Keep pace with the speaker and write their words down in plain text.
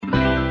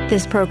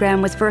This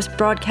program was first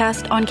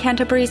broadcast on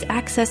Canterbury's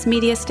access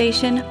media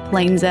station,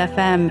 Plains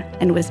FM,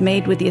 and was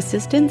made with the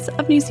assistance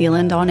of New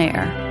Zealand On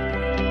Air.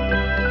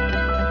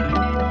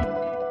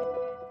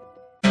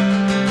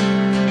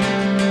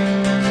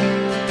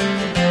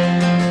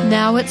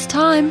 Now it's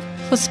time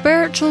for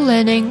Spiritual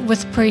Learning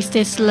with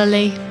Priestess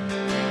Lily.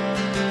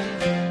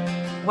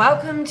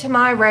 Welcome to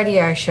my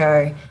radio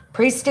show,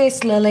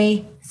 Priestess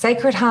Lily,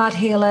 Sacred Heart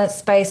Healer,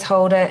 Space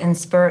Holder, and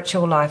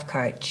Spiritual Life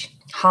Coach.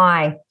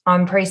 Hi,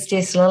 I'm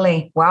Priestess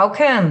Lily.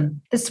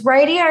 Welcome. This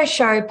radio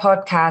show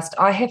podcast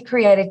I have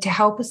created to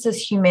help us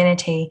as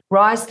humanity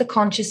rise the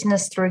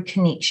consciousness through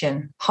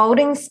connection,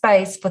 holding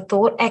space for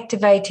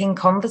thought-activating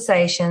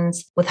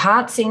conversations with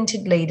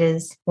heart-centered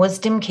leaders,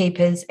 wisdom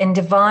keepers, and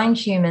divine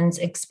humans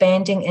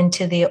expanding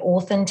into their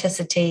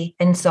authenticity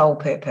and soul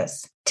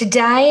purpose.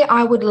 Today,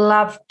 I would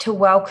love to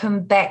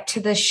welcome back to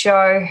the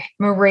show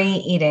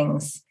Marie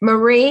Eddings.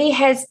 Marie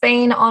has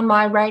been on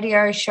my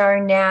radio show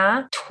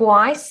now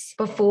twice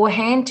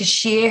beforehand to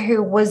share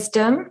her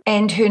wisdom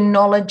and her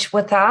knowledge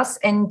with us.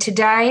 And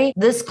today,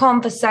 this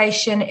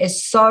conversation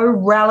is so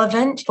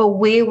relevant for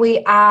where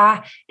we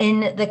are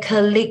in the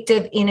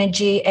collective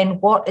energy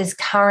and what is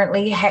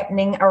currently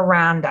happening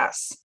around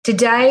us.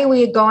 Today,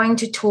 we are going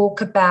to talk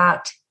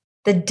about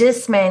the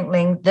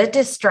dismantling, the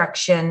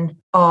destruction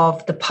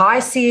of the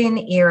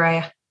Piscean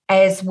era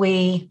as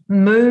we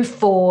move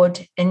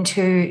forward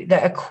into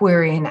the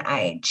Aquarian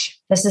age.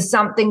 This is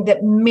something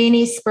that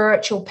many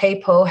spiritual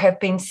people have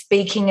been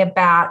speaking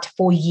about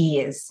for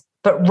years.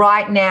 But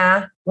right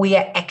now, we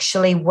are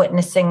actually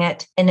witnessing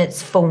it in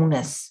its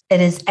fullness. It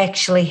is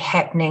actually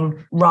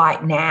happening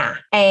right now.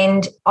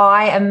 And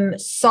I am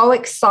so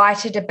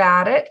excited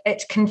about it.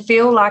 It can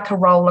feel like a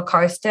roller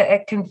coaster.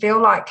 It can feel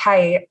like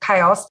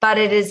chaos, but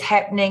it is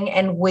happening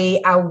and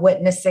we are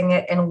witnessing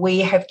it, and we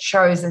have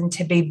chosen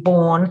to be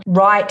born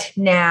right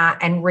now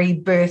and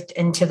rebirthed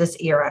into this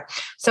era.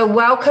 So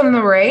welcome,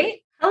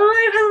 Marie. Hello.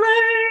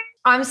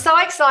 I'm so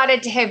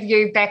excited to have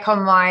you back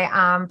on my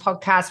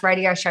podcast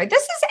radio show.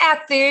 This is our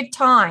third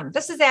time.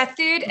 This is our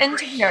third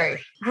interview.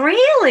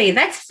 Really?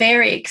 That's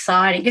very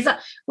exciting because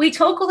we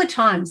talk all the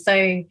time.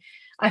 So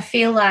I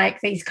feel like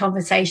these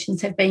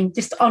conversations have been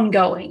just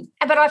ongoing.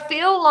 But I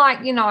feel like,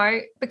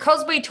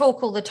 because we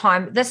talk all the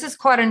time, this is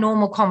quite a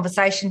normal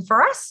conversation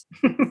for us.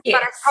 Yes.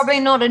 But it's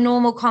probably not a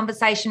normal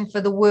conversation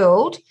for the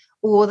world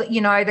or,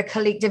 the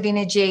collective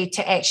energy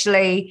to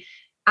actually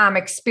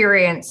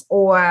experience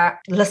or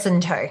listen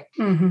to.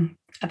 Mm-hmm.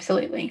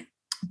 Absolutely.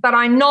 But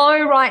I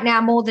know right now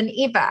more than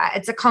ever,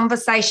 it's a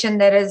conversation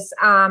that is,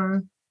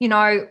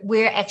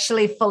 we're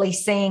actually fully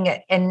seeing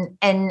it in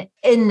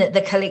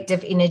the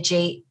collective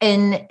energy,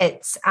 in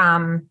its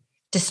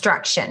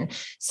destruction.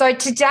 So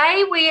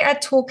today we are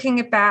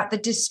talking about the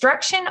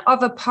destruction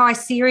of a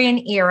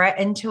Piscean era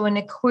into an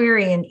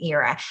Aquarian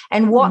era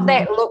and what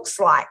that looks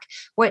like,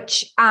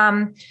 which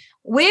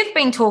we've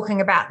been talking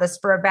about this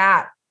for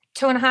about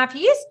 2.5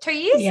 years, 2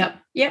 years.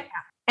 Yep.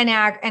 In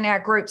our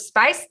group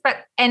space,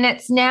 and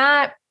it's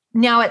now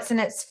it's in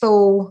its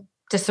full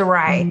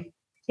disarray.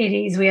 It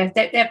is. We are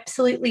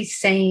absolutely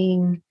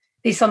seeing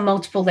this on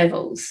multiple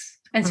levels.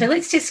 And so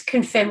let's just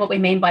confirm what we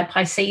mean by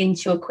Piscean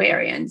to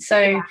Aquarian.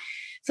 So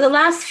for the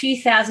last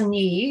few thousand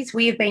years,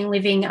 we have been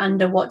living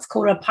under what's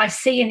called a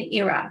Piscean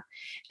era.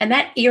 And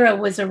that era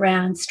was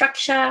around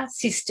structure,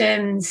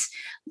 systems,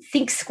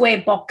 think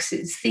square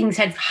boxes. Things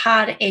had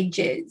hard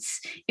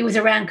edges. It was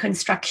around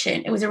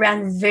construction. It was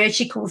around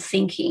vertical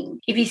thinking.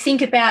 If you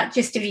think about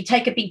if you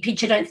take a big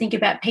picture, don't think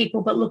about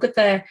people, but look at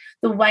the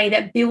way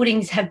that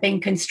buildings have been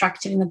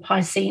constructed in the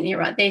Piscean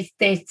era.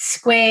 They're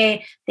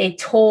square, they're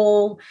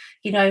tall,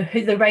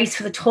 who the race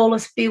for the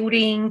tallest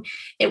building.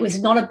 It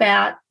was not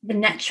about the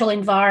natural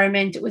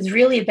environment. It was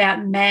really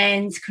about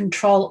man's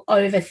control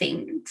over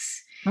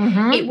things.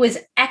 Mm-hmm. It was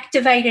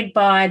activated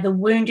by the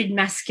wounded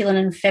masculine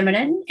and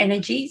feminine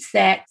energies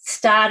that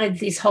started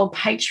this whole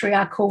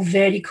patriarchal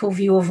vertical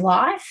view of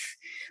life.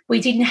 We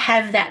didn't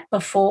have that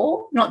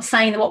before. Not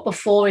saying that what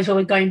before is what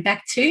we're going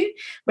back to.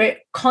 We're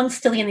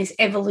constantly in this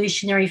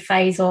evolutionary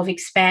phase of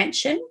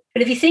expansion.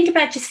 But if you think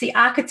about just the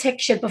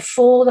architecture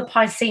before the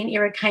Piscean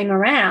era came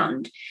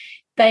around,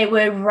 they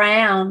were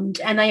round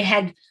and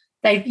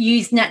they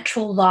used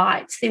natural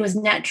lights. There was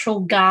natural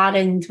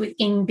gardens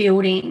within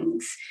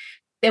buildings.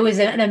 There was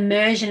an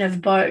immersion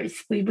of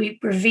both. We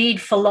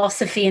revered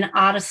philosophy and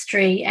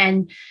artistry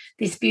and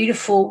this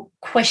beautiful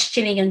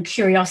questioning and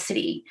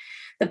curiosity.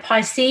 The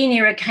Piscean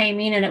era came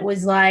in and it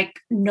was like,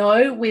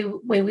 no,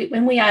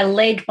 when we are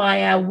led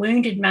by our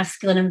wounded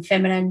masculine and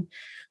feminine,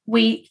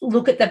 we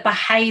look at the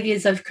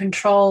behaviours of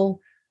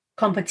control,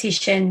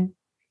 competition,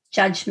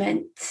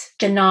 judgment,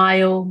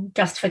 denial,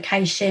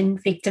 justification,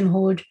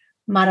 victimhood,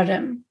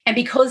 martyrdom. And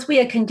because we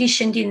are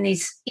conditioned in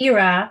this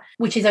era,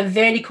 which is a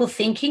vertical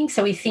thinking,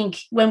 so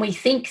when we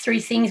think through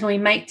things, when we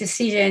make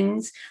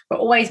decisions, we're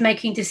always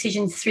making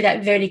decisions through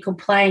that vertical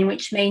plane,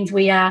 which means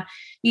we are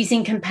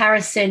using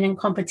comparison and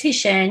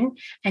competition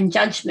and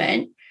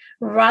judgment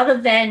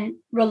rather than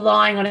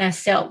relying on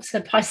ourselves.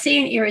 The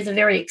Piscean era is a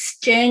very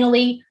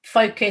externally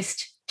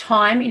focused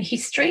time in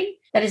history.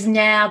 that is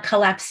now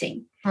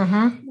collapsing.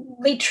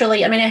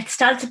 Literally, I mean,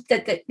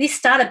 this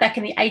started back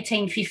in the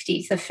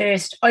 1850s, the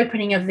first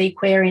opening of the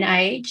Aquarian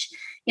age.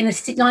 In the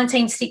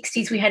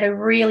 1960s, we had a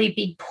really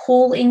big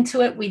pull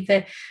into it with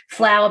the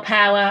flower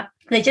power.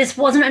 There just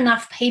wasn't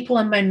enough people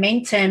and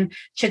momentum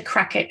to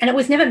crack it. And it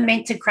was never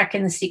meant to crack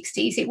in the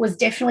 60s. It was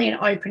definitely an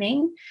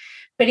opening.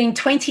 But in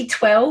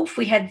 2012,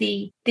 we had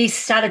this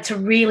started to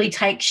really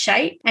take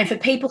shape. And for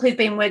people who've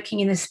been working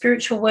in the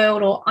spiritual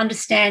world or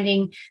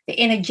understanding the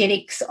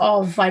energetics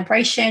of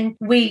vibration,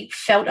 we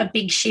felt a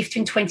big shift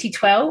in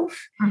 2012.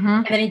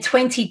 And then in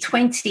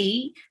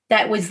 2020,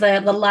 that was the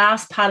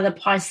last part of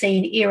the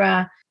Piscean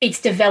era. Its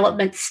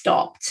development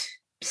stopped.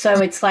 So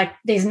it's like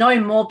there's no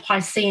more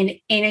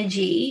Piscean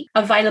energy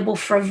available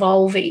for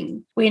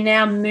evolving. We're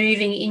now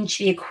moving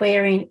into the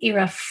Aquarian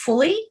era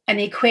fully. And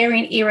the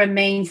Aquarian era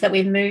means that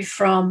we've moved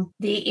from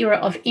the era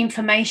of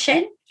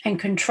information and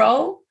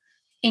control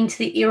into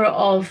the era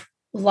of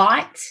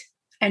light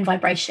and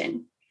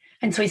vibration.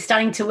 And so we're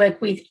starting to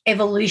work with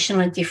evolution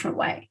in a different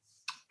way.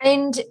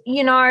 And,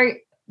 you know,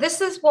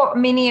 this is what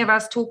many of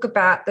us talk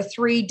about, the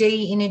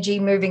 3D energy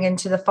moving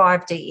into the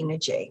 5D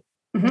energy.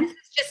 This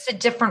is just a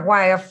different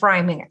way of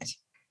framing it.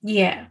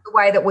 Yeah. The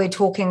way that we're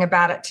talking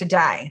about it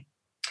today.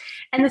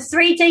 And the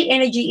 3D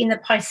energy in the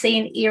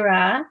Piscean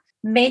era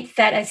meant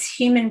that as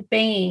human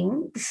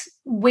beings,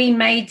 we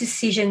made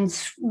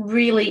decisions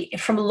really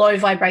from low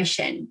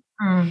vibration.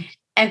 And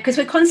because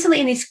we're constantly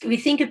in this,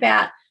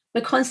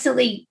 we're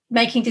constantly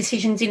making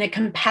decisions in a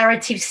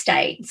comparative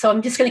state. So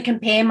I'm just going to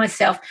compare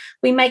myself.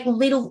 We make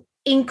little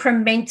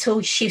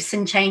incremental shifts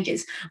and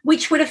changes,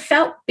 which would have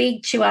felt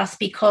big to us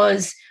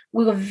because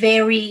we were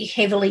very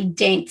heavily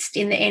densed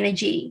in the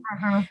energy.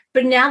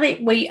 But now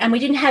that we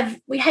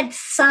had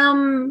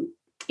some,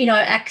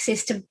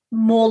 access to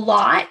more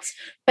light,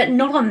 but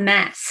not en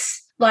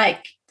masse.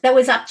 Like that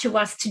was up to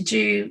us to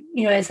do,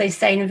 as they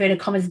say in inverted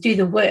commas, do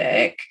the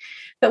work.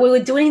 But we were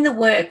doing the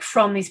work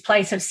from this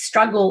place of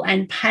struggle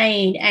and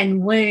pain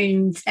and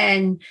wounds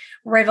and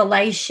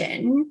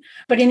revelation.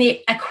 But in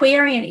the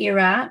Aquarian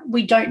era,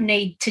 we don't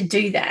need to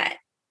do that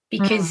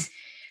because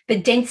the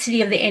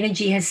density of the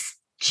energy has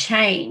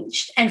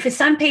changed. And for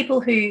some people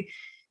who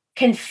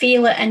can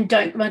feel it and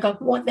don't, oh my God,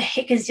 what the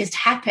heck has just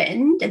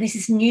happened? And this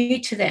is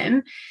new to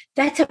them.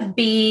 That's a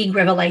big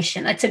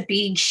revelation. That's a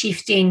big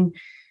shift in,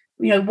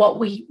 what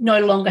we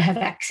no longer have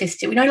access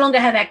to. We no longer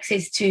have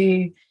access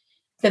to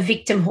the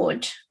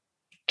victimhood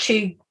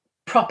to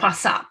prop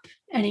us up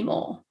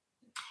anymore.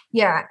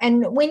 Yeah.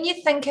 And when you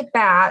think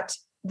about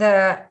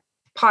the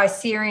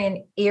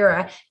Piscean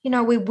era,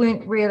 we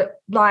weren't really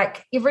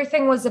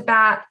everything was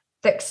about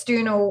the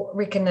external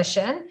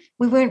recognition.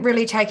 We weren't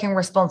really taking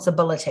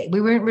responsibility.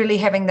 We weren't really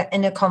having the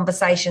inner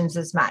conversations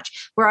as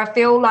much, where I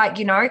feel like,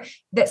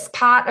 that's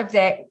part of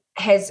that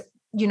has,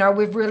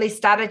 we've really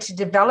started to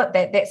develop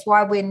that. That's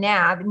why we're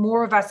now,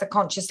 more of us are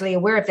consciously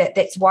aware of that.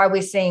 That's why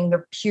we're seeing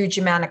the huge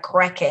amount of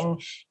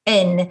cracking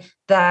in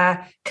the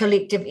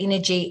collective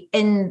energy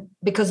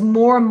because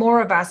more and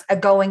more of us are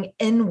going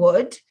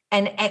inward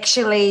and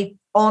actually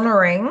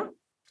honoring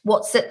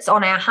what sits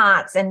on our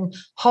hearts and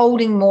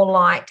holding more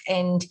light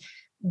and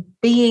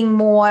being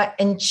more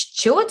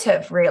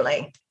intuitive,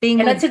 really.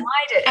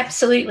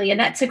 Absolutely. And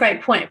that's a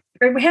great point.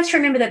 We have to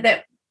remember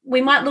that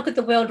we might look at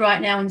the world right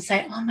now and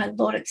say, oh, my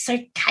Lord, it's so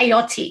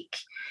chaotic.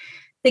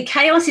 The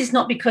chaos is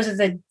not because of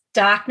the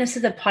darkness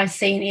of the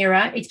Piscean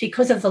era. It's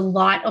because of the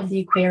light of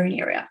the Aquarian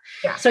era.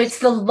 Yeah. So it's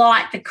the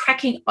light, the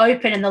cracking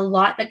open and the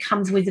light that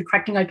comes with the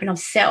cracking open of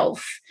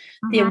self,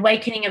 the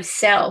awakening of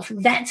self.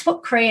 That's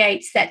what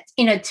creates that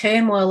inner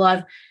turmoil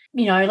of,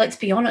 let's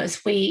be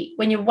honest,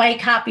 when you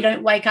wake up, you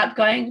don't wake up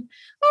going,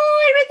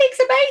 oh,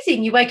 everything's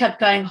amazing. You wake up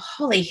going,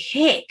 holy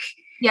heck.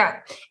 Yeah.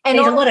 And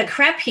there's a lot of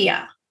crap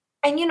here.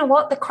 And you know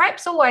what? The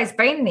crap's always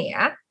been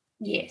there.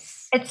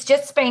 Yes. It's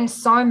just been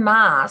so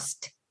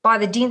masked by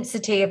the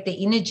density of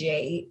the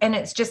energy. And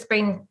it's just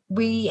been,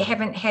 we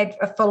haven't had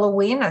a full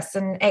awareness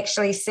and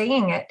actually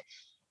seeing it.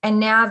 And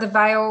now the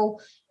veil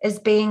is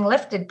being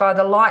lifted by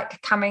the light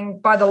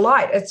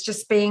It's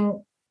just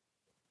being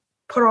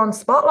put on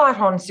spotlight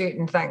on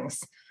certain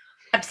things.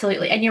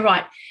 Absolutely. And you're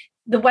right.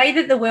 The way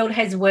that the world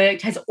has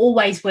worked has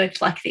always worked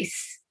like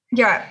this.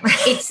 Yeah.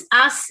 It's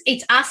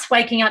us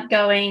waking up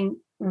going,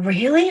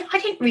 really? I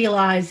didn't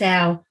realize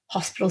our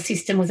hospital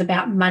system was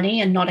about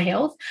money and not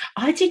health.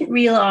 I didn't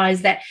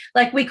realize that,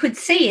 we could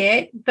see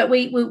it, but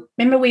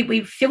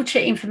we filter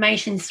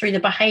information through the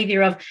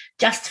behavior of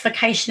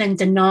justification and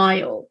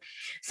denial.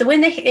 So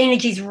when the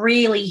energy is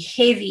really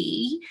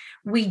heavy,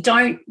 we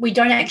don't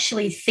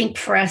actually think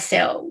for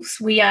ourselves.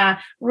 We are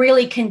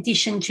really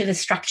conditioned to the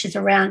structures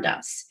around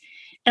us.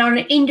 And on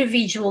an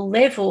individual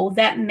level,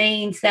 that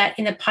means that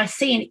in the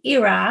Piscean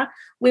era,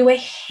 we were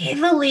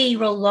heavily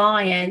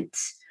reliant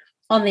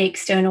on the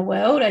external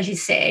world, as you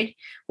said.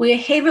 We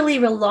were heavily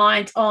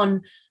reliant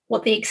on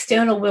what the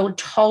external world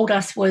told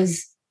us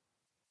was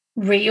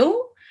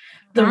real,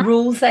 the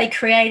rules they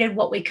created,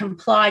 what we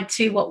complied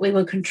to, what we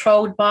were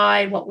controlled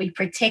by, what we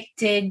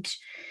protected.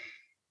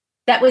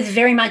 that was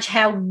very much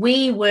how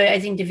we were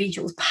as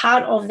individuals,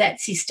 part of that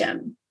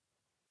system.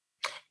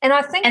 And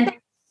I think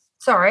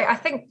I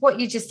think what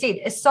you just said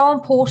is so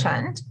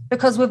important,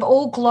 because we've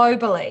all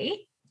globally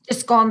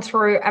just gone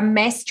through a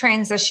mass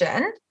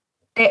transition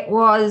that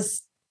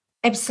was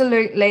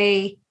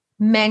absolutely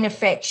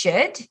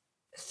manufactured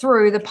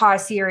through the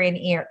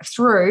Piscean era,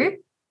 through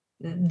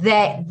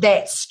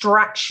that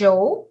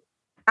structural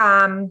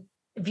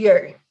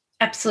view.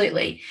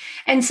 Absolutely.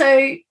 And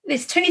so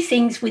there's two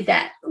things with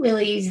that,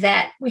 Lily, is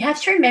that we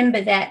have to remember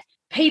that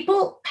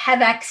people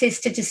have access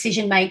to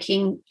decision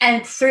making,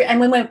 and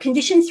when we're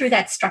conditioned through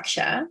that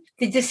structure,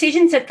 the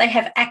decisions that they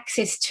have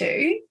access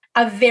to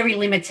are very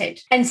limited.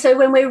 And so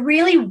when we're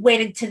really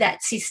wedded to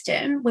that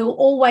system, we will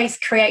always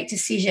create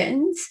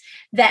decisions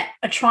that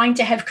are trying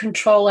to have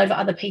control over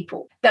other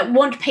people, that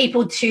want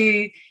people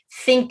to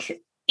think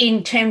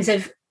in terms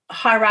of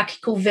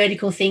hierarchical,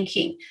 vertical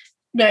thinking.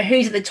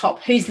 Who's at the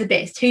top, who's the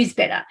best, who's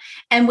better.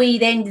 And we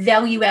then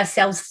value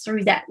ourselves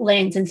through that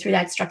lens and through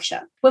that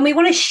structure. When we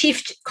want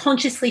to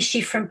consciously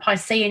shift from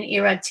Piscean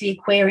era to the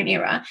Aquarian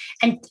era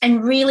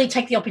and really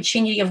take the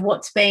opportunity of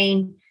what's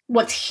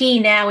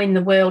here now in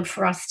the world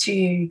for us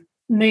to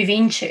move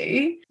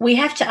into, we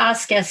have to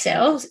ask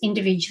ourselves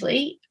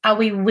individually, are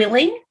we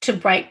willing to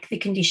break the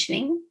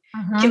conditioning?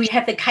 Do we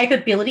have the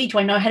capability? Do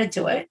I know how to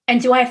do it? And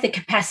do I have the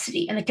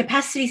capacity? And the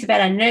capacity is about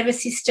our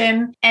nervous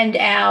system and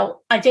our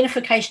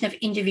identification of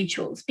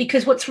individuals.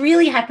 Because what's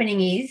really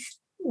happening is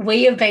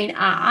we have been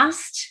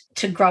asked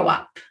to grow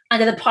up.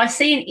 Under the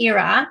Piscean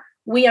era,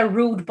 we are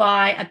ruled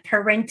by a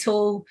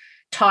parental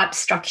type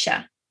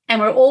structure. And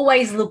we're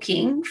always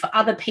looking for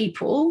other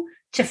people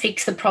to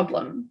fix the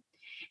problem.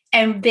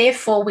 And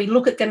therefore, we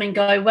look at them and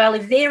go, well,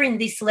 if they're in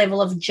this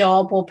level of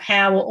job or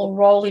power or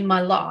role in my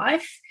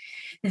life,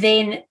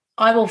 then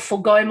I will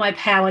forgo my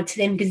power to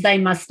them because they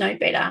must know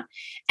better.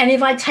 And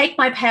if I take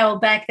my power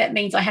back, that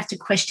means I have to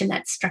question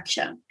that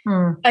structure.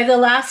 Over the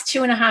last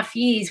 2.5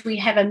 years, we've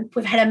had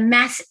a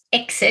mass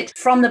exit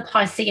from the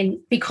Piscean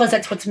because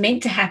that's what's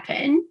meant to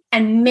happen.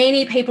 And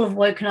many people have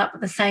woken up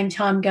at the same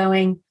time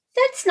going,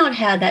 that's not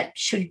how that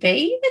should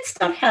be. That's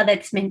not how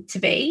that's meant to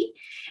be.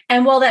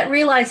 And while that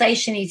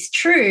realization is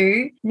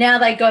true, now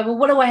they go, well,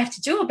 what do I have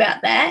to do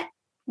about that?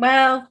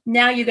 Well,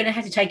 now you're going to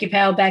have to take your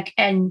power back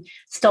and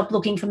stop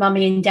looking for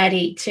mummy and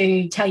daddy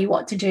to tell you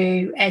what to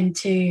do and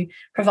to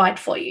provide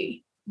for you.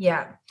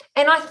 Yeah.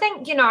 And I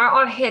think,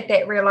 I've had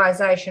that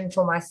realization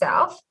for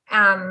myself.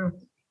 And,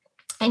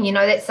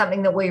 that's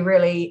something that we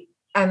really,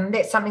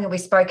 that's something that we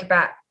spoke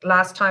about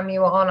last time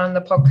you were on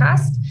the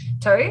podcast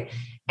too.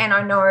 And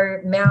I know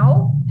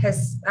Mel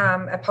has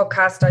a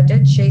podcast I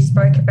did. She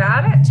spoke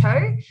about it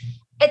too.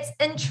 It's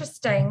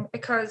interesting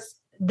because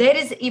that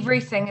is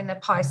everything in the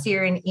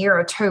Piscean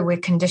era too. We're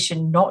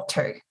conditioned not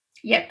to.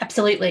 Yeah,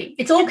 absolutely.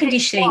 It's all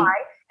conditioning.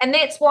 And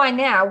that's why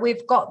now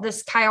we've got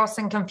this chaos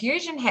and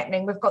confusion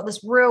happening. We've got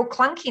this real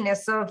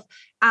clunkiness of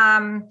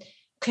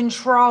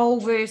control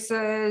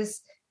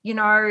versus,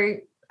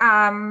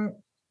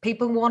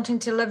 people wanting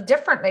to live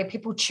differently,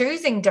 people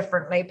choosing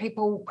differently,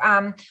 people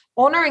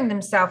honouring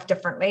themselves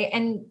differently.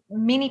 And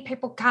many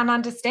people can't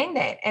understand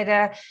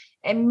that.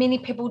 And many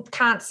people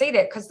can't see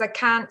that because they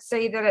can't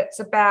see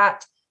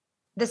that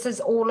this is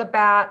all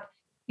about,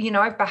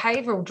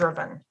 behavioural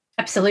driven.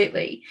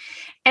 Absolutely.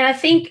 And I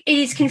think it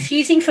is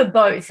confusing for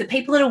both. The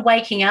people that are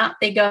waking up,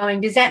 they're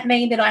going, does that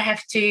mean that I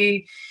have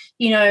to,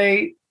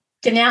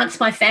 denounce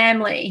my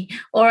family,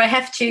 or I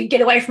have to get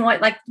away from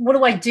what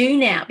do I do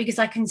now? Because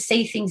I can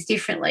see things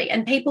differently.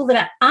 And people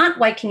that aren't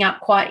waking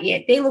up quite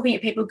yet, they're looking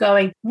at people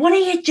going, what are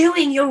you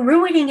doing? You're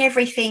ruining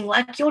everything.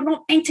 You're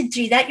not meant to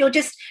do that. You're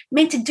just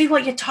meant to do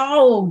what you're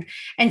told.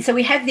 And so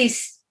we have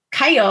this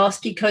chaos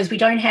because we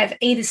don't have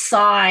either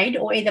side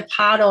or either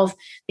part of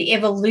the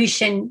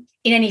evolution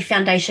in any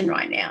foundation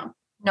right now.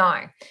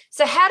 No.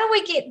 So how do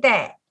we get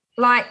that?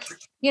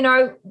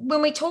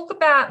 When we talk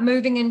about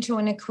moving into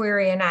an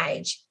Aquarian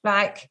age,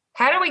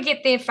 how do we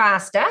get there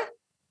faster?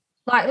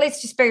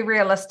 Let's just be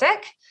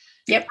realistic.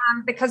 Yep.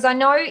 Because I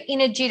know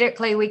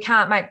energetically we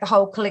can't make the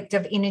whole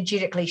collective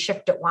energetically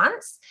shift at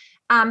once.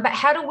 But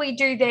how do we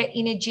do that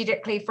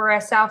energetically for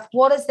ourselves?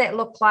 What does that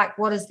look like?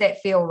 What does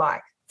that feel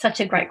like? Such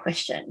a great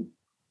question.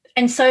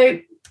 And so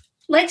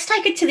let's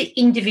take it to the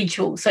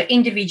individual so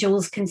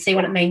individuals can see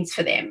what it means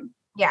for them.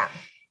 Yeah.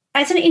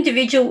 As an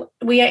individual,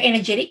 we are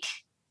energetic.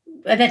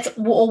 That's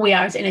all we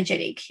are, is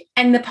energetic.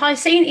 And the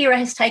Piscean era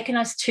has taken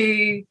us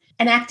to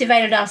and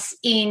activated us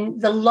in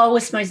the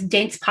lowest, most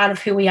dense part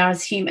of who we are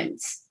as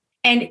humans.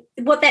 And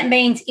what that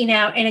means in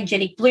our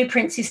energetic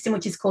blueprint system,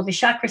 which is called the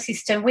chakra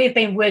system, we've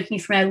been working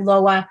from our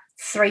lower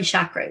 3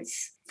 chakras,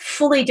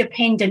 fully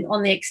dependent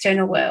on the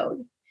external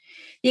world.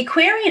 The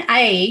Aquarian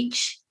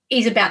age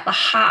is about the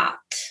heart.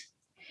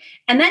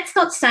 And that's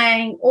not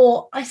saying,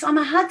 I'm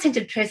a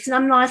heart-centered person,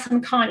 I'm nice,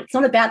 I'm kind. It's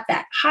not about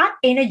that. Heart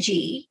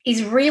energy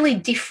is really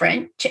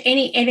different to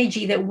any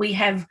energy that we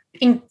have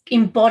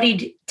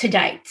embodied to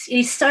date. It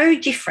is so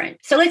different.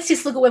 So let's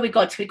just look at where we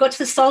got to. We got to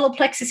the solar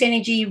plexus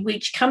energy,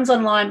 which comes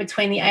online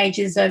between the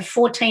ages of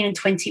 14 and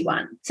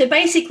 21. So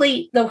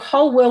basically, the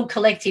whole world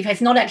collective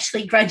has not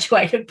actually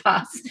graduated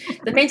past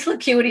the mental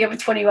acuity of a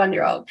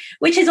 21-year-old,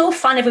 which is all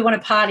fun if we want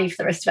to party for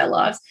the rest of our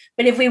lives.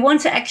 But if we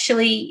want to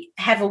actually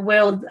have a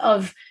world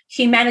of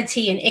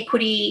humanity and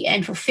equity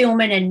and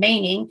fulfillment and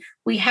meaning,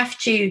 we have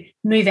to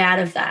move out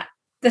of that.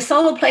 The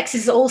solar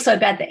plexus is also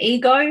about the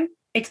ego.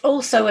 It's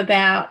also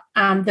about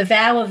the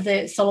vow of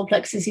the solar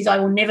plexus is I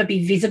will never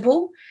be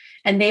visible,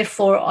 and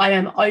therefore I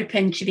am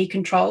open to be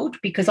controlled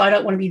because I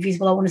don't want to be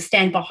visible. I want to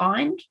stand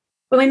behind.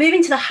 When we move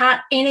into the heart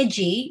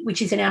energy,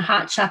 which is in our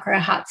heart chakra, our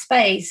heart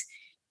space,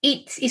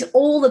 it is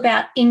all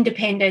about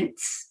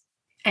independence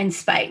and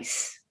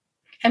space.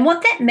 And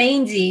what that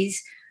means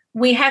is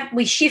we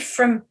shift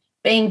from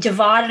being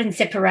divided and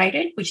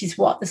separated, which is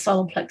what the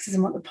solar plexus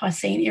and what the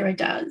Piscean era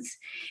does.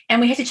 And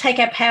we have to take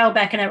our power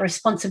back and our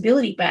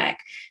responsibility back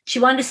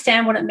to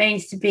understand what it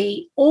means to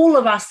be, all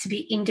of us to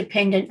be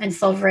independent and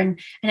sovereign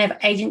and have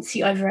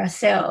agency over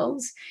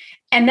ourselves.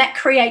 And that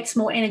creates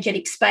more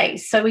energetic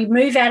space. So we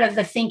move out of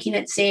the thinking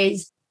that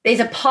says there's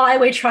a pie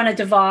we're trying to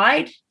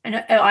divide and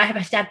I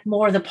have to have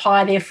more of the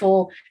pie,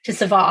 therefore, to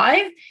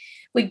survive.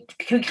 We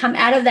come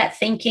out of that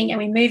thinking and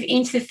we move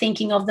into the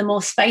thinking of the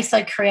more space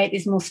I create,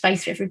 there's more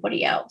space for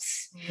everybody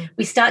else. Mm-hmm.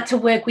 We start to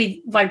work with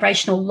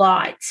vibrational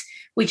light,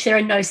 which there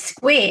are no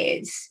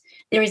squares,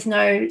 there is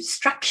no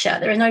structure,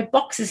 there are no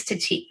boxes to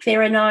tick,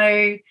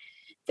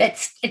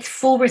 it's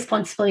full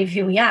responsibility of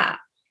who we are.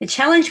 The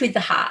challenge with the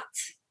heart,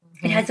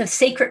 mm-hmm. It has a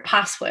secret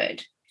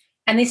password,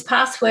 and this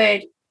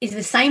password is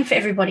the same for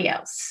everybody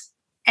else.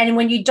 And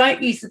when you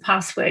don't use the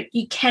password,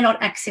 you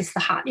cannot access the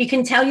heart. You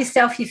can tell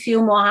yourself you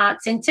feel more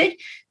heart-centered,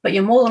 but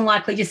you're more than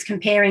likely just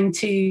comparing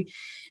to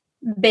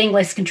being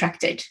less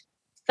contracted.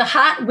 The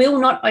heart will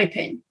not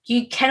open.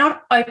 You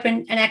cannot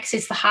open and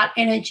access the heart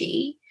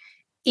energy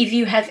if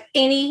you have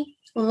any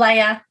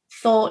layer,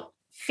 thought,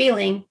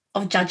 feeling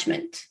of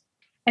judgment.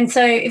 And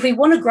so if we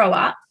want to grow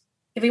up,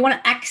 if we want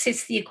to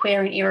access the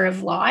Aquarian era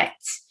of light,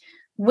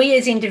 we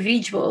as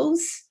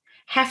individuals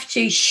have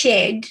to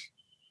shed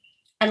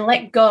and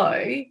let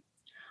go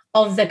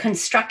of the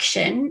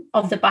construction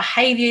of the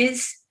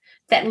behaviours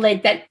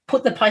that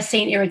put the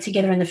Piscean era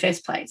together in the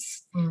first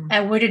place,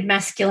 our rooted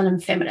masculine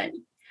and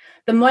feminine.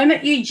 The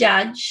moment you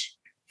judge,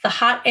 the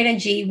heart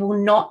energy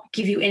will not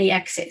give you any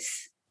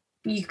access.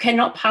 You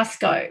cannot pass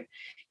go.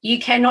 You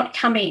cannot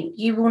come in.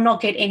 You will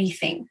not get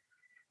anything.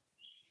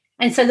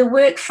 And so the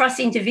work for us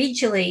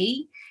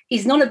individually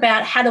is not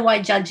about how do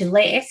I judge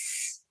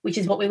less, which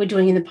is what we were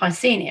doing in the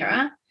Piscean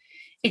era.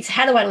 It's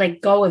how do I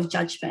let go of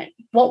judgment?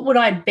 What would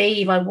I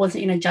be if I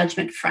wasn't in a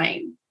judgment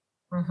frame?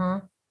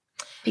 Mm-hmm.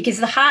 Because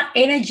the heart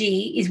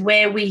energy is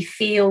where we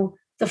feel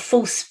the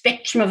full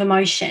spectrum of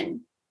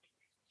emotion: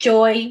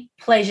 joy,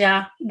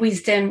 pleasure,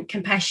 wisdom,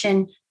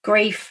 compassion,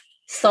 grief,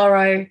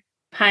 sorrow,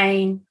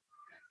 pain,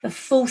 the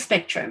full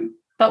spectrum.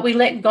 But we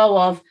let go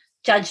of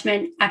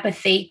judgment,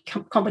 apathy,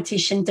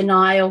 competition,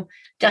 denial,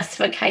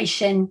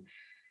 justification,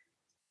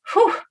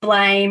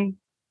 blame,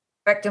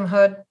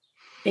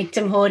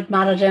 victimhood,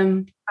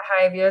 martyrdom,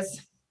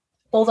 behaviours.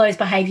 All those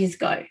behaviours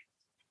go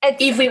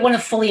if we want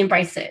to fully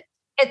embrace it.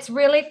 It's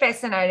really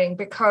fascinating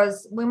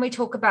because when we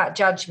talk about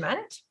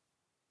judgment,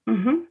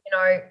 mm-hmm.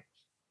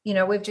 you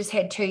know, we've just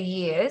had 2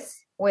 years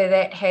where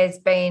that has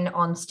been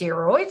on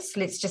steroids.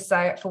 Let's just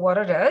say it for what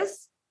it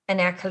is in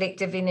our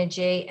collective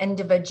energy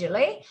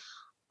individually.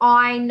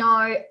 I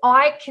know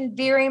I can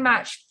very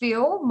much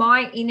feel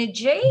my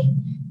energy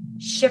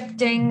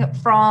shifting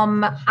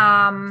from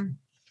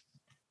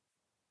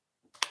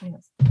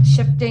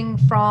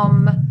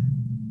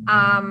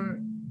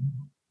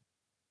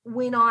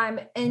when I'm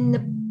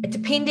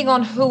depending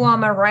on who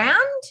I'm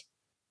around,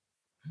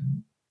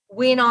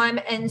 when I'm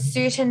in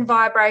certain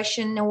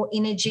vibrational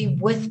energy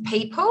with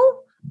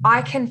people,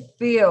 I can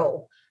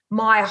feel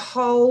my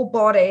whole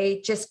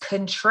body just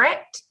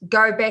contract,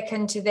 go back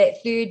into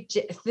that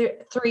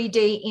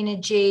 3D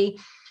energy,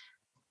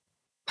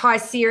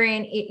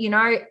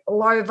 Piscean,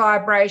 low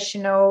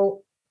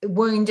vibrational,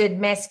 wounded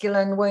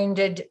masculine,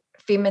 wounded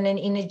feminine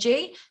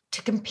energy,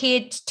 to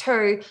compared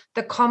to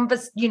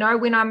the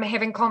when I'm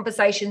having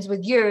conversations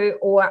with you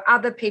or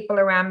other people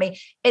around me,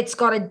 it's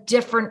got a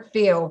different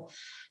feel.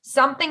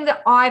 Something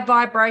that I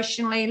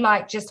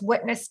vibrationally just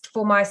witnessed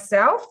for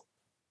myself.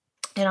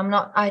 And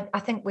I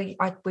think we've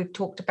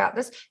talked about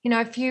this,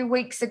 a few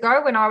weeks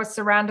ago when I was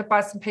surrounded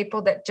by some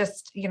people that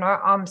just,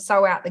 I'm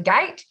so out the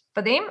gate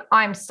for them.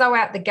 I'm so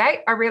out the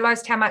gate. I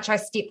realized how much I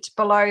stepped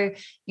below,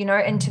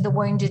 into the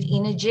wounded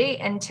energy,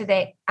 into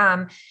that,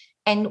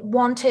 and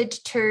wanted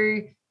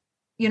to,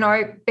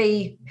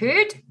 be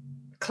heard.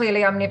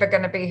 Clearly, I'm never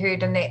going to be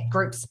heard in that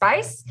group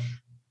space.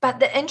 But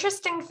the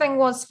interesting thing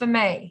was for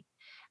me,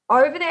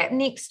 over that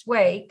next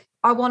week,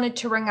 I wanted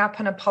to ring up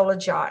and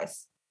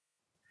apologize.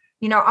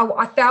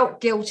 I felt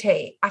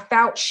guilty. I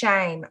felt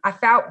shame. I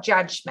felt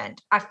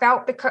judgment. I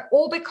felt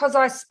because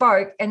I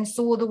spoke and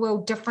saw the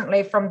world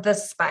differently from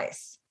this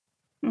space.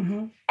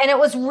 Mm-hmm. And it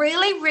was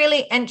really,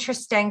 really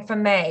interesting for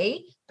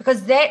me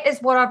because that is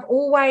what I've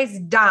always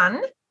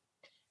done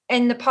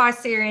in the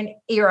Piscean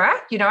era,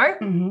 you know.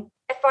 Mm-hmm.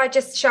 If I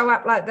just show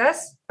up like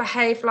this,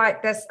 behave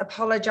like this,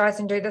 apologize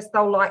and do this,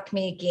 they'll like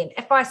me again.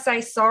 If I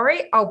say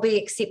sorry, I'll be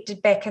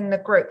accepted back in the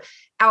group.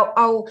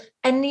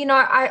 And, you know,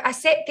 I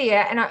sat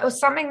there and it was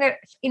something that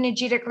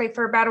energetically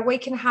for about a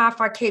week and a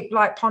half, I kept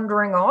like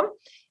pondering on.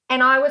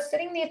 And I was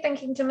sitting there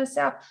thinking to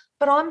myself,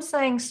 but I'm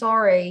saying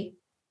sorry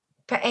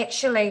for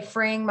actually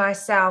freeing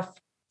myself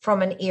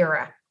from an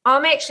era.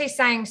 I'm actually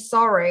saying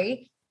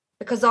sorry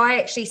because I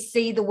actually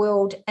see the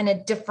world in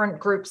a different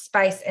group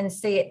space and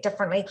see it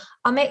differently.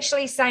 I'm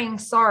actually saying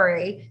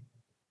sorry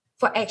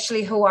for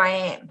actually who I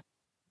am.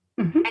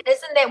 Mm-hmm. And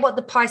isn't that what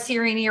the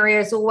Piscean area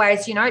is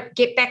always, you know,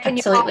 get back in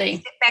your body,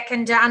 get back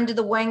into under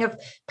the wing of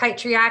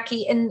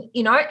patriarchy and,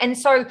 you know, and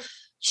so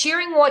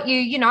sharing what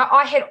you know,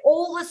 I had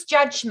all this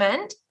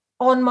judgment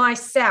on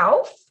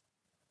myself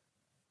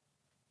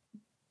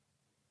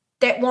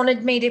that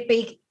wanted me to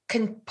be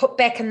put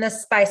back in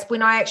this space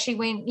when I actually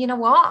went, you know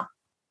what?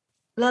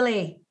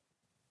 Lily,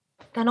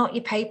 they're not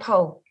your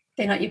people.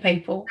 They're not your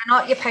people. They're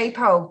not your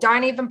people.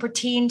 Don't even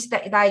pretend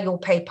that they're your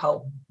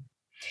people.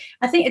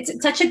 I think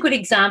it's such a good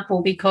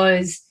example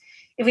because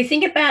if we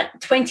think about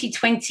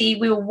 2020,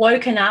 we were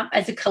woken up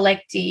as a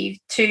collective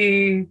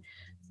to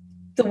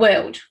the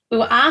world. We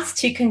were asked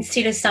to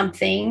consider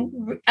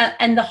something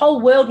and the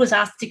whole world was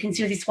asked to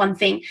consider this one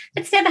thing.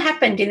 That's never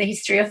happened in the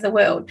history of the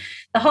world.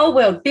 The whole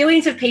world,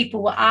 billions of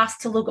people were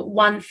asked to look at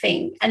one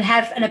thing and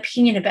have an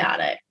opinion about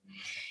it.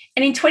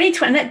 And in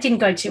 2020, that didn't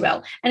go too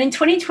well. And in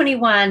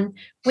 2021,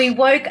 we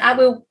woke up.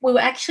 We were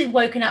actually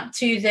woken up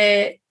to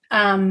the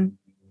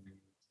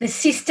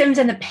systems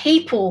and the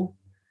people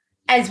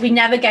as we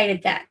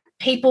navigated that.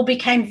 People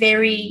became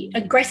very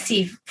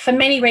aggressive for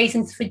many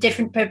reasons, for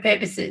different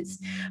purposes.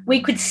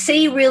 We could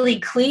see really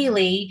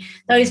clearly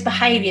those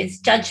behaviours: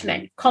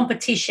 judgment,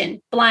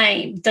 competition,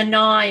 blame,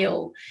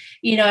 denial,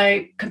 you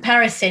know,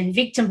 comparison,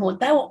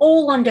 victimhood. They were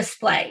all on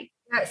display.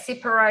 That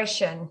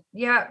separation,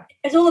 yeah.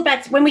 It's all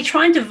about when we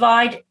try and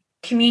divide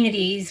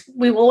communities,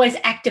 we will always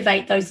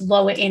activate those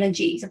lower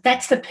energies.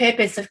 That's the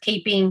purpose of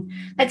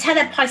that's how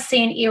that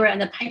Piscean era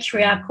and the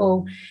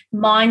patriarchal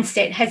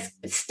mindset has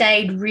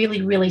stayed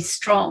really, really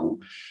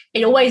strong.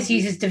 It always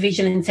uses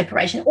division and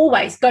separation.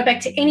 Always go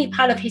back to any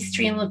part of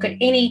history and look at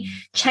any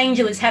change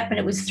that was happened,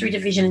 it was through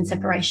division and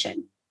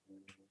separation.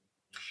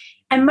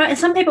 And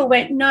some people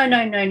went, no.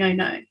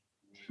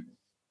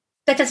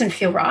 That doesn't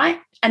feel right.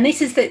 And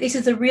this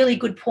is a really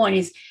good point,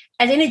 is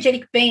as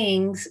energetic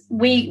beings,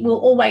 we will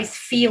always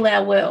feel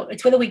our world.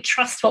 It's whether we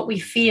trust what we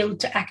feel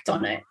to act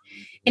on it.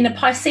 In the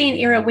Piscean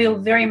era, we were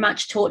very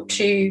much taught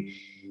to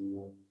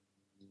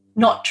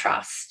not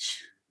trust.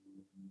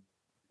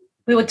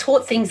 We were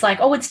taught things like,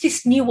 oh, it's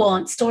just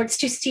nuanced, or it's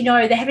just, you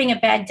know, they're having a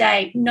bad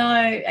day.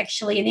 No,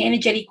 actually, in the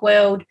energetic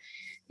world,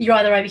 you're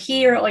either over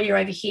here or you're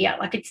over here.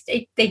 Like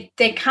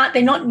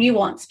they're not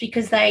nuanced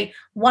because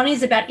one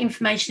is about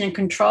information and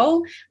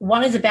control,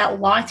 one is about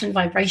light and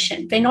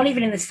vibration. They're not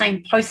even in the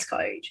same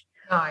postcode.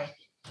 No.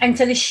 And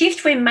so the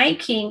shift we're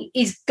making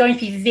is going to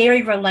be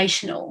very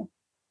relational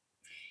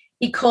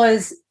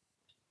because,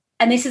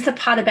 and this is the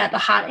part about the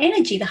heart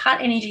energy. The heart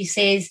energy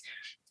says,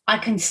 I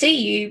can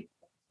see you,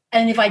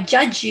 and if I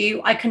judge you,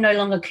 I can no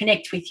longer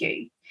connect with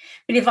you.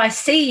 But if I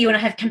see you and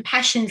I have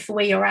compassion for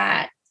where you're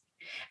at,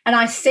 and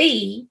I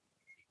see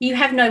you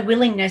have no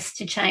willingness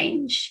to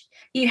change,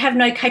 you have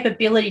no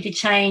capability to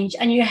change,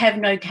 and you have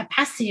no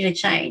capacity to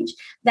change.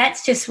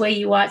 That's just where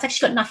you are. It's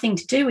actually got nothing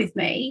to do with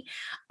me.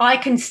 I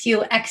can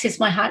still access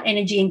my heart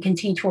energy and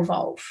continue to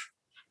evolve.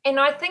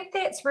 And I think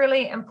that's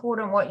really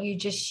important what you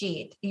just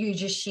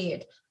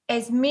shared.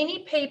 As many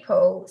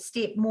people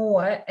step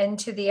more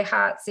into their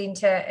heart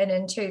center and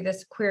into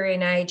this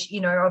Aquarian age,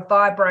 you know, of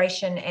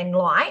vibration and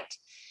light,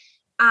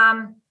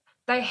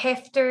 they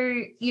have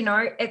to, you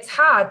know, it's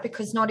hard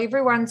because not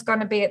everyone's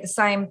going to be at the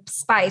same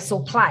space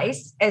or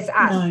place as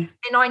us. No.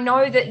 And I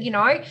know that, you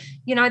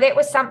know, that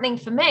was something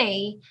for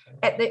me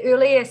at the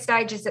earlier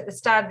stages at the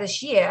start of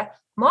this year.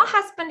 My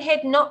husband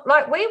had not,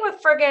 like, we were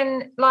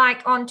friggin'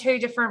 like on two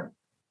different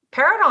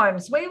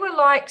paradigms. We were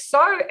like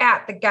so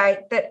out the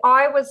gate that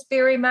I was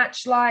very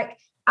much like,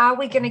 are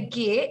we going to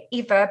get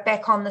ever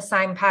back on the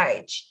same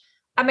page?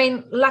 I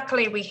mean,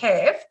 luckily we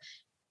have.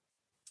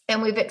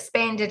 And we've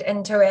expanded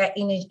into our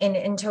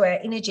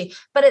energy.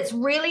 But it's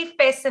really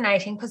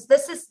fascinating because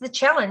this is the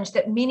challenge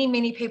that many,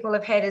 many people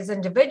have had as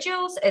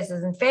individuals, as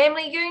in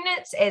family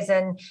units, as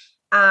in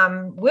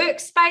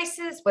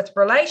workspaces, with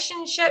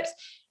relationships.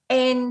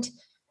 And,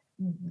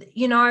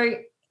 you know,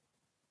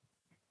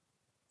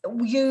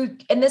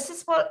 and this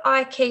is what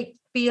I keep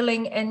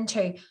feeling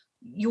into,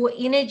 your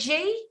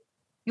energy,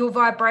 your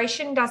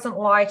vibration doesn't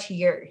lie to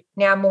you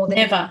now more than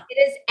ever. It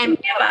is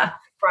amplified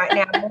right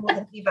now more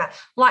than ever.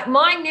 Like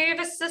my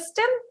nervous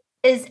system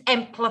is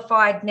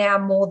amplified now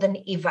more than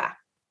ever.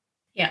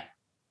 Yeah,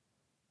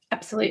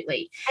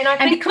 absolutely. And I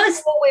think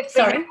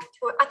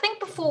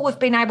before we've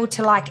been able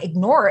to like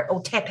ignore it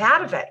or tap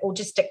out of it or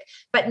just,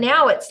 but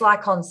now it's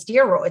like on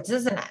steroids,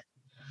 isn't it?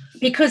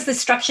 because the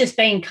structure's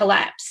being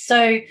collapsed.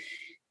 So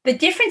the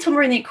difference when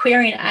we're in the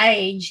Aquarian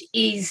age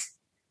is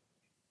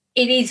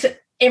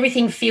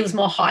everything feels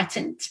more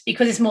heightened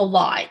because there's more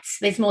light,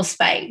 there's more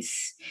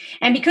space.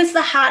 And because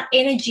the heart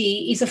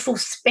energy is a full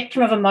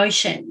spectrum of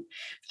emotion,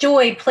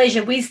 joy,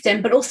 pleasure,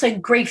 wisdom, but also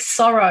grief,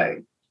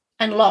 sorrow,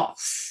 and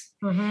loss,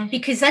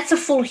 because that's a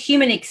full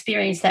human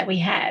experience that we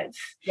have.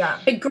 Yeah.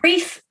 But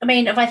grief, I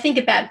mean, if I think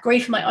about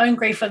grief, my own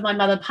grief of my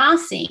mother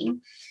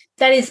passing,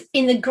 that is,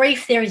 in the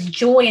grief there is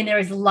joy and there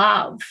is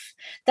love.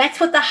 That's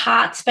what the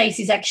heart space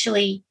is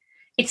actually.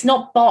 It's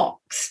not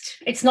boxed.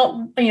 It's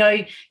not,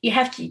 you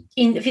have to,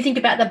 if you think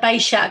about the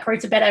base chakra,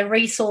 it's about our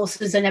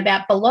resources and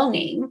about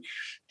belonging.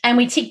 And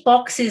we tick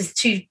boxes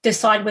to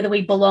decide whether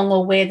we belong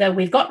or whether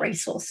we've got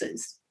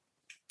resources.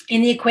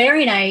 In the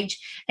Aquarian age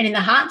and in the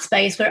heart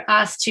space, we're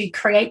asked to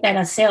create that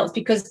ourselves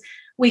because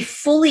we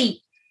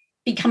fully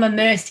become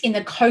immersed in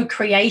the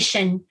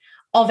co-creation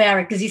of our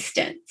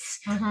existence.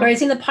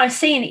 Whereas in the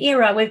Piscean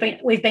era,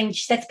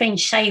 that's been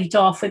shaved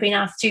off. We've been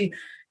asked to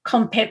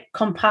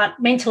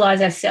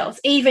compartmentalize ourselves.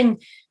 Even,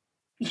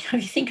 if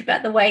you think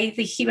about the way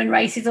the human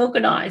race is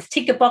organized,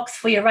 tick a box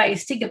for your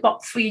race, tick a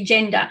box for your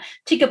gender,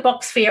 tick a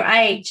box for your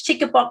age,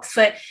 tick a box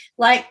for,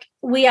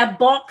 we are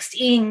boxed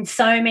in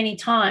so many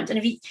times. And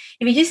if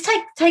you just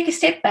take a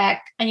step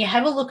back and you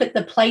have a look at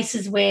the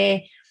places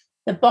where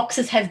the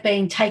boxes have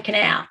been taken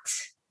out,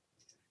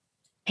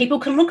 people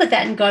can look at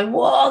that and go,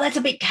 whoa, that's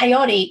a bit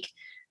chaotic.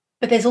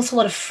 But there's also a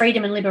lot of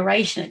freedom and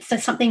liberation.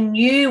 It's something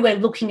new we're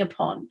looking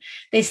upon.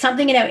 There's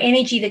something in our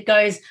energy that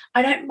goes,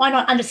 might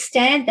not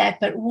understand that,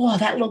 but whoa,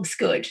 that looks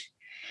good.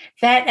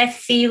 That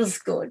feels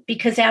good,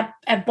 because our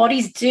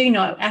bodies do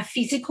know. Our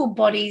physical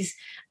bodies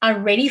are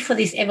ready for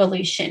this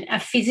evolution. Our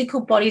physical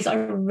bodies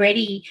are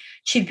ready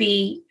to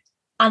be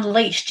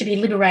unleashed, to be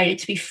liberated,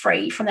 to be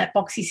free from that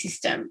boxy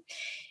system.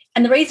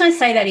 And the reason I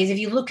say that is if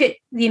you look at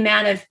the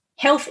amount of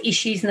health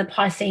issues in the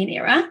Piscean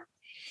era,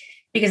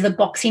 because of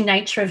the boxy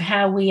nature of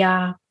how we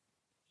are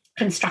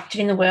constructed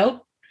in the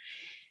world.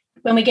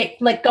 When we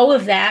let go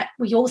of that,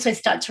 we also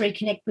start to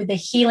reconnect with the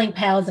healing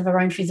powers of our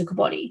own physical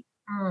body.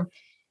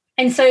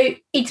 And so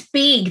it's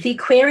big. The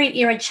Aquarian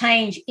era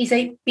change is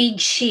a big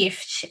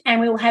shift, and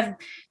we will have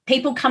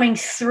people coming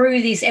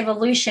through this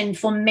evolution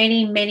for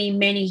many, many,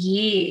 many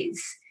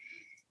years.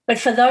 But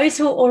for those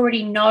who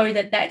already know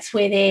that that's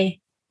where they're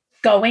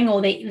going,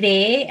 or they're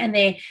there, and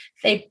they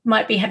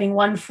might be having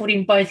one foot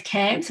in both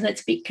camps, and it's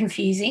a bit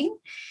confusing.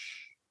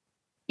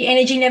 Your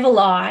energy never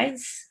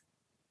lies.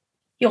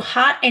 Your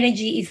heart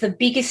energy is the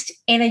biggest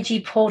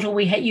energy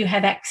portal you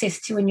have access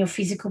to in your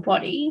physical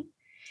body.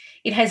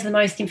 It has the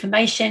most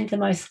information, the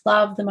most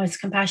love, the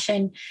most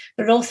compassion,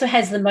 but it also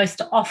has the most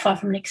to offer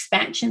from an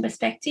expansion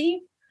perspective.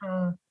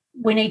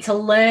 We need to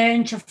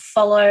learn to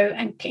follow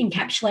and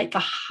encapsulate the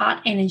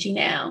heart energy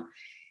now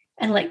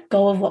and let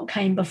go of what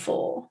came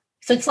before.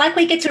 So it's like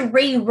we get to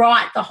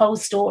rewrite the whole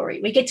story.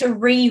 We get to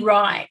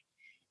rewrite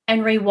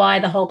and rewire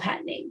the whole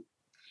patterning.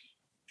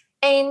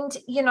 And,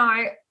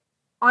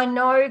 I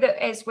know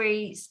that as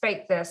we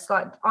speak this,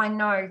 I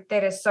know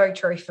that is so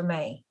true for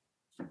me.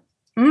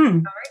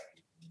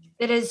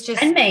 It is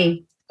just. And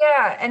me.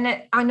 Yeah,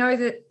 and I know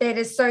that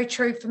is so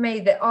true for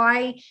me, that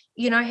I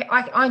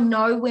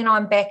know when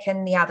I'm back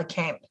in the other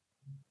camp.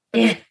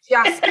 Yeah.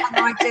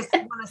 I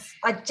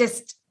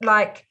just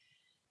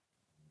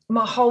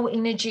my whole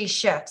energy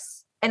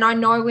shifts, and I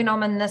know when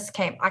I'm in this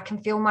camp, I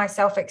can feel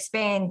myself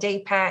expand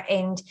deeper,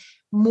 and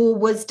more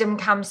wisdom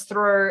comes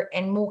through,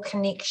 and more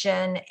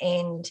connection,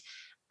 and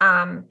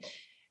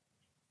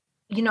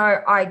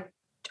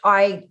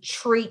I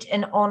treat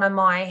and honor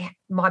my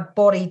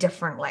body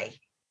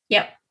differently.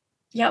 Yep.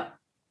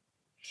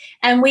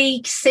 And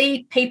we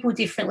see people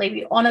differently.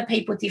 We honor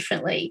people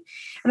differently.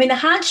 I mean, the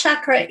heart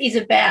chakra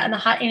and the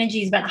heart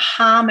energy is about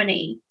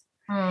harmony.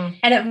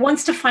 And it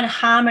wants to find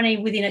harmony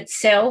within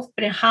itself,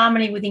 but in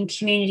harmony within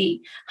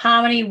community,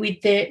 harmony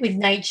with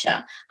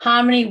nature,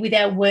 harmony with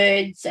our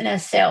words and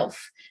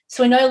ourself.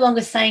 So we're no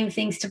longer saying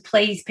things to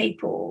please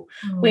people.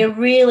 We're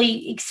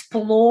really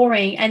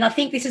exploring. And I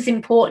think this is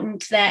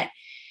important, that,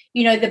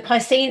 the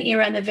Piscean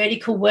era and the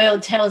vertical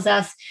world tells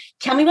us,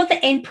 tell me what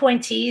the end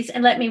point is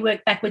and let me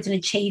work backwards and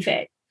achieve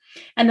it.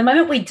 And the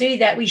moment we do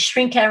that, we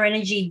shrink our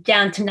energy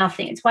down to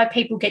nothing. It's why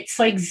people get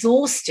so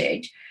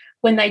exhausted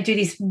when they do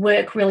this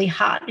work really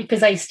hard, because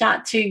they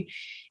start to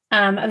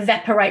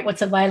evaporate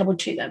what's available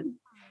to them.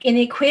 In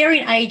the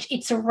Aquarian age,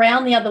 it's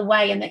around the other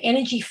way, and the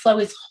energy flow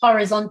is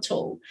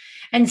horizontal.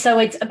 And so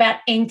it's about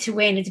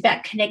end-to-end. It's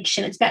about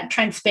connection. It's about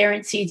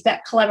transparency. It's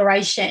about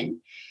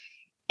collaboration.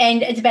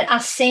 And it's about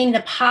us seeing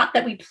the part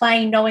that we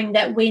play, knowing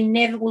that we're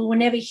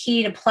never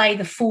here to play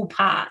the full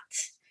part,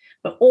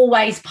 but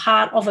always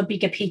part of a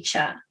bigger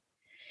picture.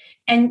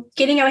 And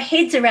getting our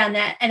heads around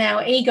that and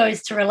our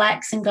egos to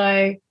relax and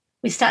go,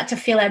 we start to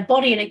feel our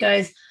body, and it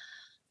goes,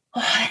 oh,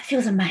 that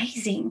feels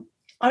amazing.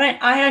 I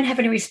don't have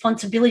any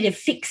responsibility to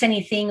fix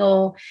anything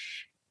or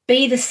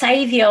be the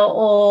savior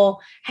or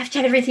have to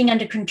have everything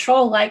under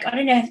control. I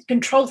don't know,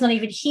 control's not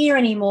even here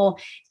anymore.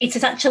 It's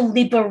such a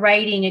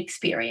liberating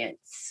experience.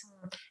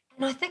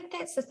 And I think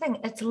that's the thing.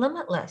 It's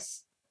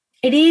limitless.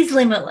 It is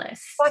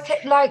limitless.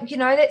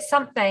 That's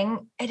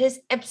something. It is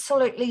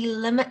absolutely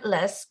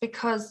limitless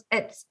because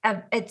it's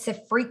a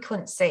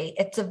frequency.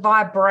 It's a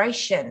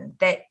vibration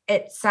that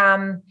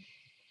that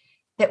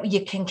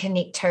you can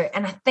connect to.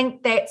 And I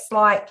think that's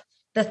like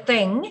the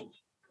thing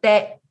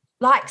that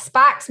like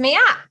sparks me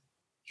up.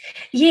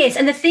 Yes.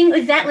 And the thing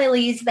with that,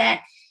 Lily, is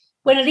that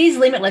when it is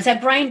limitless, our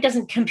brain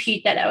doesn't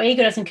compute that, our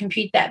ego doesn't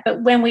compute that.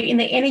 But when we're in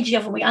the energy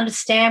of it, we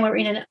understand we're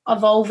in an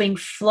evolving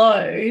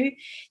flow,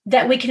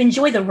 that we can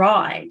enjoy the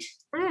ride,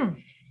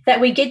 that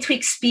we get to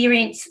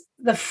experience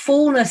the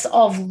fullness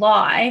of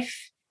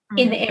life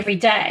in the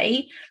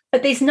everyday,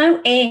 but there's no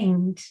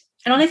end.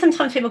 And I know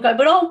sometimes people go,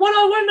 but I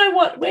want to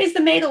know where's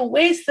the medal?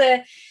 Where's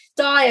the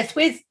diet?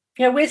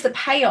 Where's the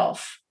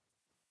payoff?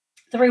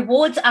 The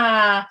rewards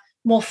are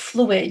more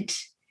fluid,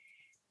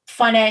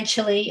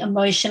 financially,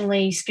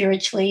 emotionally,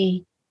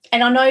 spiritually.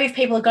 And I know if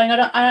people are going,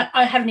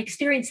 I haven't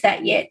experienced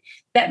that yet,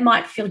 that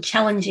might feel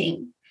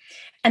challenging.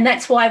 And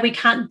that's why we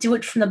can't do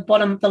it from the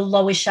bottom, the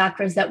lower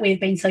chakras that we've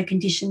been so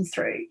conditioned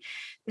through.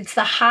 It's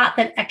the heart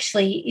that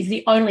actually is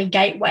the only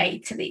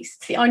gateway to this.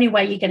 It's the only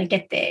way you're going to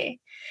get there.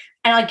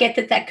 And I get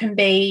that can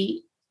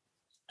be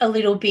a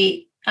little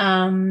bit,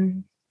 I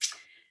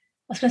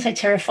was going to say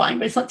terrifying,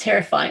 but it's not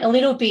terrifying, a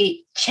little bit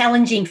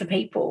challenging for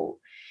people.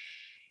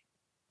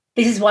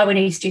 This is why we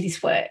need to do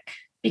this work,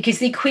 because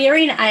the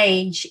Aquarian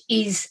age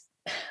is,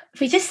 if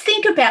we just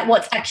think about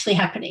what's actually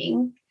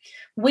happening,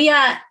 we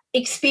are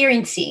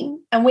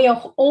experiencing, and we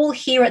are all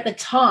here at the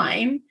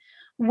time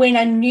when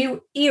a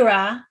new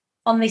era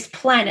on this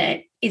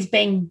planet is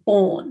being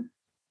born.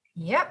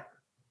 Yep.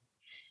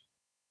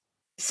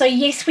 So,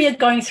 yes, we are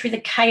going through the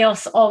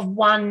chaos of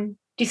one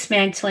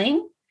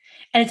dismantling,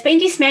 and it's been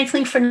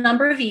dismantling for a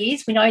number of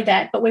years. We know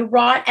that, but we're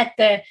right at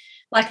the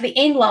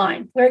end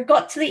line where it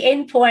got to the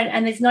end point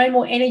and there's no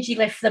more energy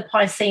left for the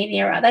Piscean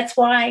era. That's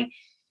why,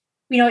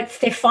 they're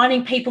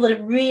finding people that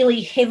are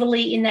really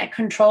heavily in that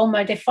control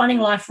mode. They're finding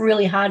life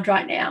really hard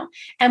right now.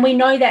 And we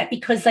know that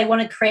because they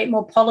want to create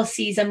more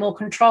policies and more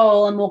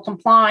control and more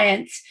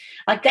compliance.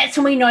 That's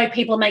when we know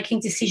people are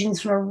making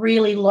decisions from a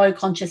really low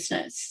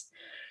consciousness.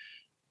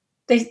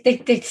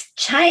 This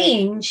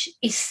change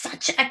is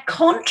such a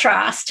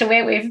contrast to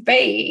where we've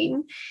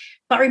been.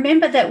 But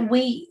remember that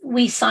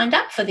we signed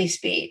up for this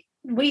bit.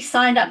 We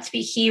signed up to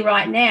be here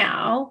right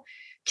now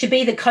to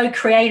be the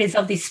co-creators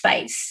of this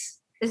space.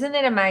 Isn't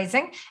that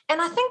amazing? And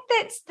I think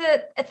that's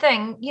the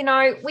thing,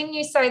 when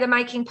you say the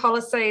making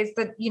policies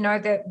that,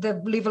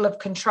 the level of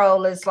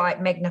control is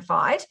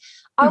magnified.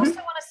 I also want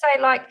to say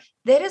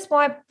that is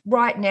why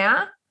right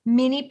now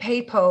many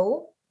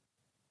people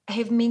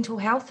have mental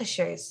health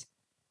issues,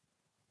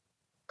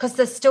 because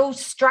they're still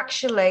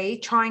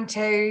structurally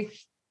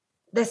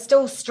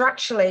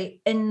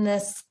in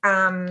this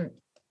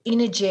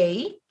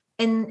energy,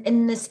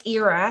 in this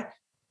era,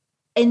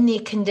 in their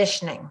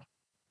conditioning.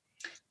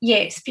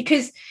 Yes,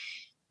 because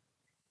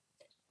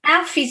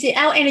our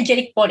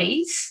energetic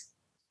bodies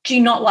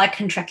do not like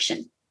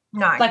contraction.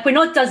 No.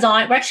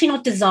 We're actually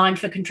not designed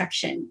for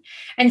contraction.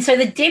 And so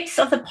the depths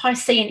of the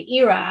Piscean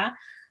era,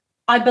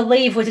 I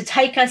believe, were to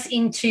take us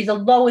into the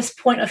lowest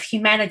point of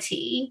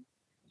humanity,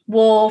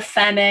 war,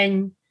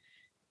 famine,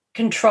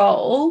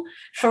 control,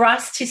 for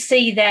us to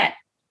see that,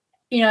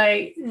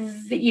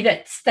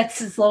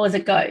 that's as low as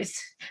it goes.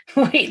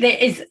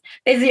 There's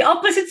the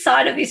opposite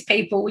side of this,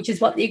 people, which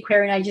is what the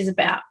Aquarian age is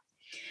about.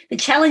 The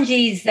challenge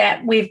is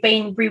that we've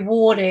been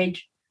rewarded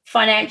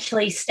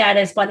financially,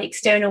 status, by the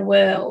external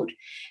world,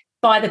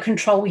 by the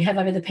control we have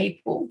over the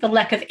people, the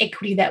lack of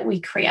equity that we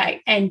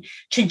create. And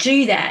to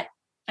do that,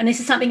 and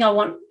this is something I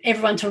want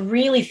everyone to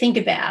really think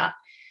about,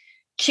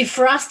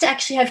 for us to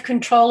actually have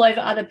control over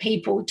other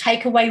people,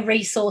 take away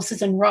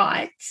resources and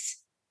rights,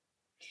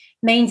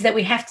 means that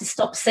we have to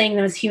stop seeing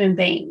them as human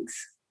beings.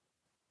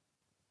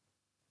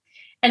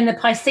 And in the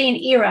Piscean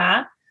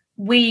era,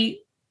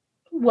 we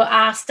were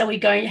asked,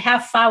 how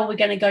far are we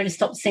going to go to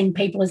stop seeing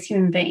people as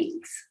human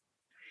beings?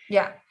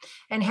 Yeah.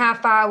 And how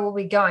far were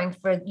we going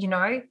for,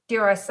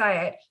 dare I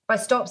say it, by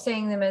stop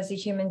seeing them as a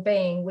human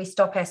being, we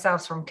stop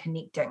ourselves from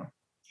connecting.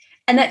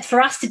 And that for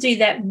us to do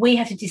that, we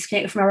have to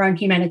disconnect from our own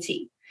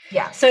humanity.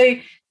 Yeah. So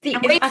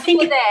let's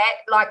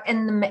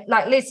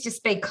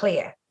just be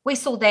clear. We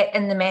saw that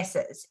in the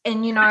masses.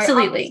 And,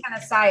 absolutely. I'm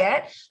just going to say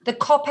it. The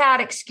cop-out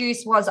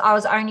excuse was I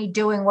was only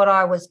doing what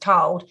I was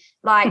told.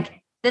 That's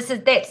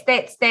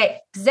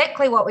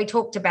exactly what we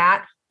talked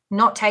about,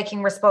 not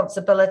taking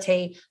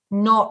responsibility,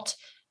 not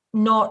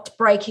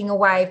breaking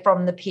away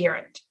from the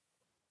parent.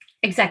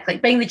 Exactly,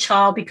 being the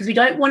child, because we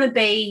don't want to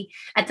be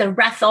at the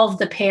wrath of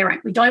the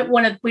parent. We don't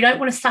want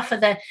to suffer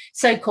the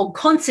so-called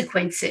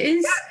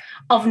consequences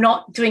of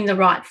not doing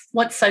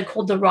what's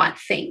so-called the right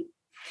thing.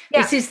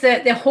 Yeah. This is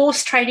the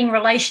horse trading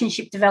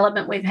relationship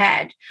development we've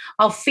had.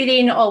 I'll fit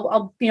in.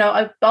 I'll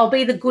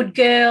be the good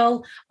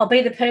girl. I'll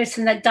be the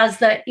person that does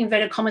the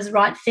inverted commas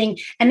right thing,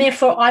 and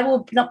therefore I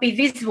will not be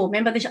visible.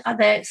 Remember,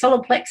 the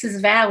solar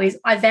plexus vow is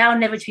I vow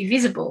never to be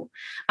visible.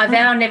 I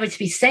vow never to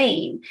be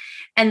seen,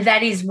 and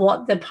that is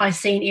what the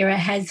Piscean era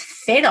has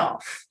fed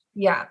off.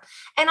 Yeah,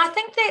 and I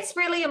think that's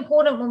really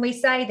important when we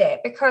say that,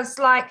 because,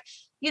 like,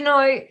 you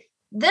know,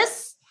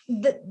 this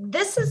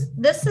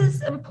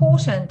is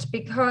important,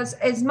 because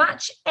as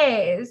much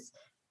as,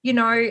 you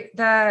know,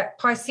 the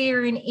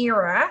Piscean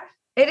era,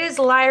 it is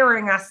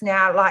layering us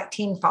now like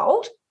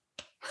tenfold.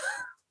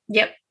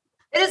 Yep.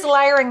 It is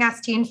layering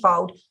us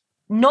tenfold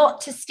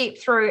not to step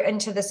through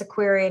into this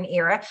Aquarian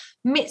era.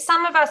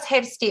 Some of us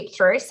have stepped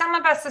through. Some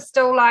of us are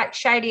still like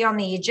shady on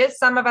the edges.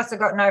 Some of us have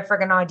got no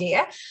friggin'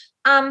 idea.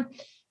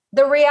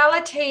 The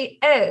reality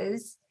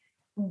is,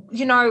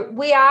 you know,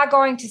 we are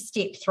going to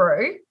step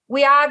through.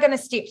 We are going to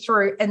step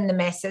through in the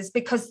masses,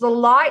 because the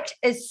light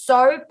is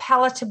so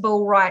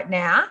palatable right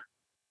now.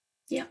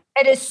 Yeah.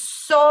 It is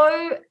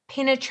so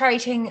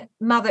penetrating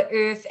Mother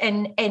Earth.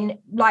 And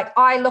like,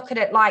 I look at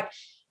it like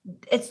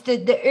it's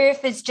the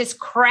earth is just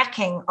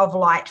cracking of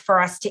light for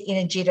us to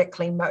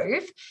energetically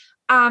move.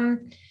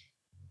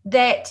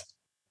 That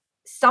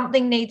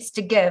something needs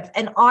to give.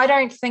 And I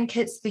don't think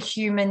it's the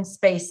human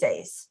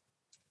species.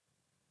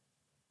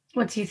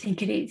 What do you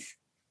think it is?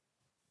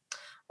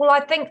 Well,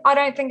 I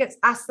don't think it's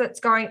us that's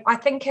going. I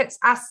think it's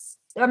us.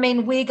 I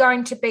mean, we're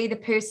going to be the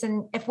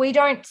person. If we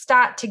don't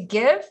start to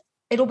give,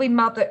 it'll be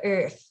Mother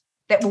Earth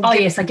that will. Oh,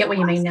 yes, I get what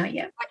you mean now.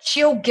 Yeah, like,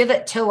 she'll give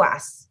it to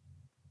us.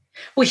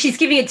 Well, she's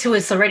giving it to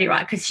us already,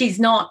 right? Because she's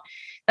not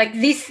like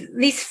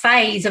this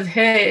phase of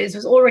hers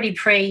was already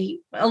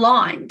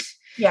pre-aligned.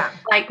 Yeah,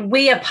 like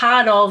we are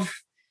part of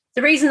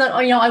the reason that,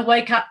 you know, I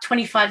woke up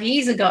 25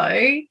 years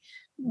ago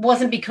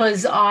wasn't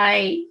because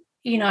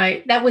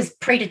that was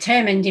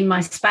predetermined in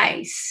my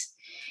space.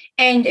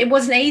 And it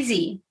wasn't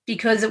easy,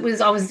 because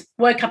I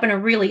woke up in a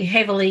really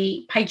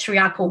heavily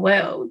patriarchal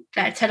world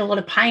that's had a lot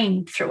of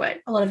pain through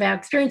it. A lot of our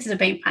experiences have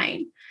been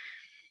pain.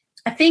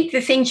 I think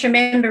the thing to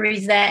remember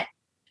is that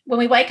when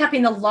we wake up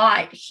in the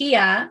light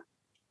here,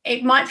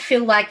 it might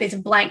feel like there's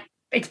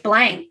it's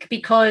blank,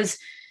 because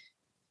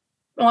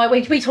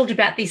we talked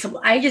about this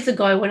ages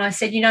ago when I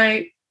said, you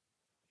know,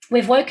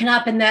 we've woken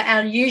up and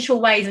our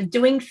usual ways of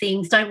doing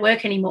things don't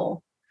work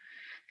anymore.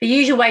 The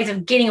usual ways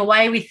of getting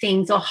away with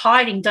things or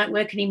hiding don't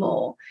work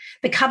anymore.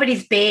 The cupboard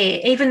is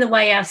bare. Even the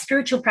way our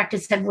spiritual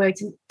practice have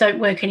worked don't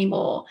work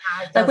anymore.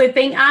 Like, we're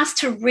being asked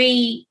to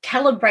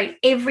recalibrate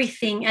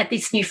everything at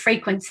this new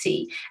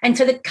frequency. And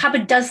so the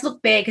cupboard does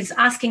look bare, because it's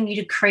asking you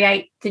to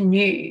create the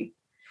new.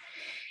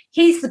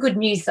 Here's the good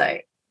news, though.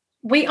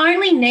 We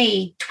only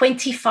need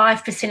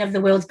 25% of the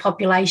world's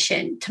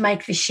population to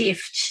make the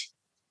shift,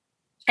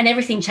 and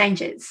everything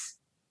changes.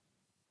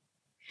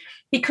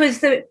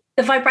 Because the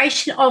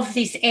vibration of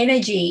this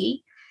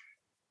energy,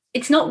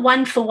 it's not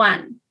one for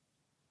one.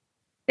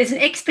 There's an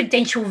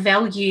exponential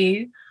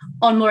value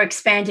on more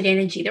expanded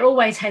energy. There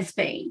always has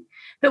been.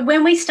 But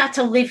when we start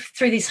to live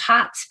through this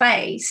heart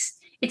space,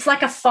 it's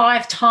like a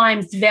 5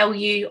 times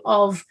value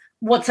of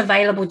what's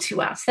available to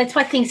us. That's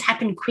why things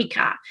happen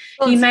quicker.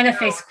 You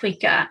manifest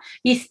quicker.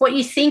 What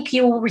you think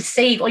you'll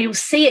receive, or you'll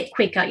see it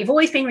quicker. You've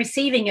always been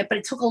receiving it, but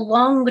it took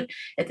the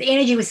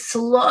energy was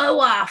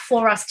slower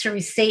for us to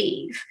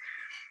receive.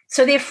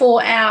 So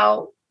therefore,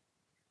 our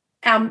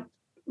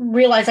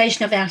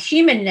realization of our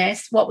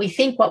humanness, what we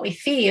think, what we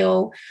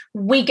feel,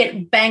 we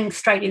get banged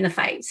straight in the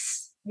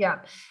face. Yeah.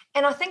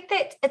 And I think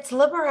that it's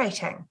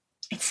liberating.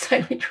 It's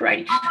so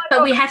liberating.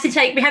 But we have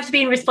to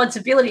be in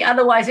responsibility.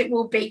 Otherwise it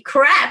will be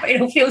crap.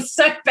 It'll feel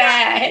so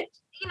bad.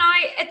 You know,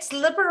 it's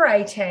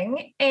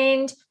liberating.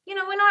 And, you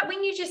know,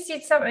 when you just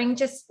said something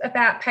just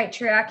about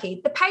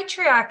patriarchy, the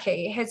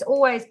patriarchy has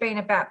always been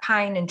about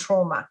pain and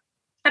trauma.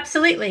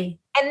 Absolutely.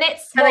 And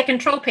that's how they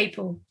control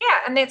people. Yeah,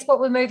 and that's what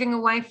we're moving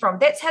away from.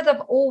 That's how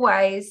they've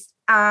always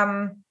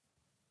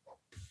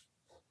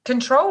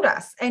controlled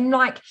us. And,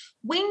 like,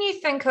 when you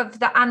think of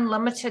the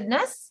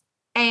unlimitedness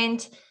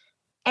and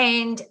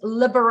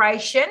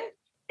liberation,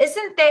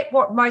 isn't that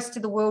what most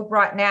of the world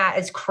right now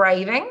is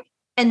craving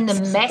in the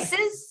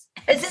masses?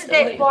 Isn't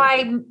that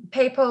why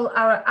people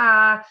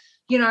are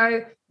you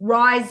know,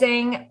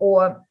 rising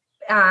or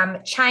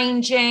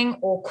changing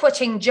or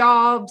quitting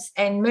jobs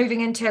and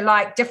moving into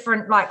like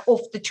different, like off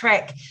the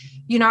track,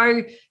 you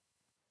know,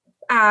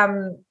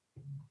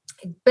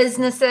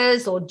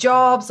 businesses or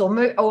jobs, or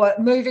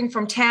moving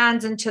from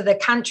towns into the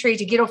country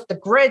to get off the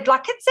grid?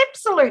 Like, it's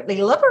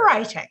absolutely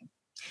liberating.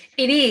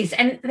 It is,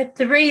 and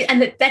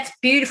that's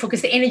beautiful,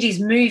 because the energy is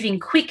moving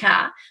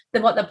quicker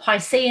than what the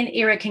Piscean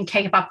era can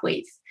keep up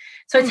with.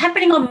 So it's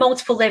happening on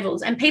multiple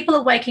levels, and people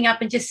are waking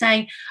up and just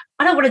saying,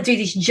 I don't want to do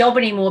this job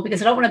anymore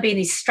because I don't want to be in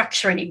this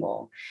structure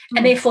anymore.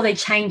 And therefore they're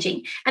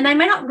changing. And they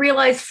may not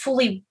realize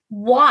fully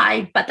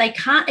why, but they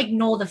can't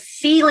ignore the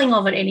feeling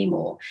of it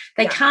anymore.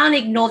 They can't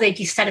ignore their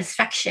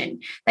dissatisfaction.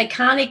 They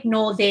can't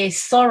ignore their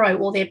sorrow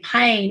or their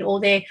pain or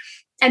the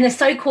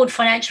so-called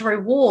financial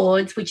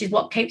rewards, which is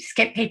what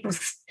kept people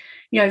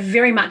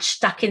very much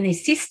stuck in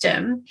this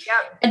system,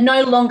 are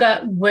no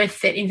longer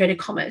worth it, inverted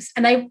commas.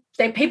 And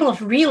they people are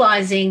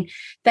realizing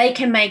they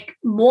can make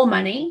more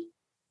money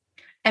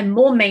and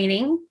more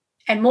meaning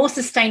and more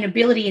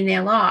sustainability in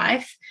their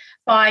life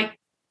by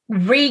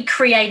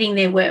recreating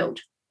their world.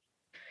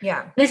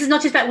 Yeah. This is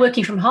not just about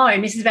working from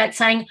home. This is about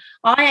saying,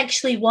 I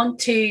actually want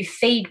to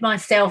feed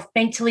myself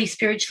mentally,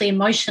 spiritually,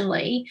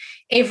 emotionally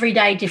every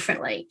day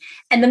differently.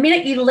 And the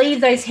minute you leave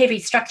those heavy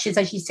structures,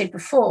 as you said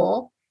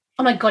before,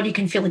 oh my God, you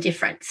can feel a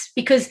difference,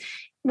 because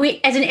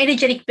we, as an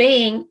energetic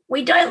being,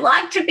 we don't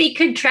like to be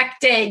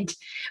contracted.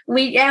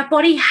 Our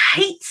body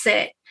hates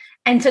it.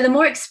 And so the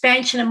more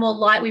expansion and more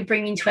light we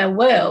bring into our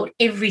world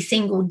every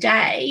single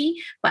day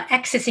by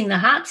accessing the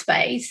heart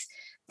space,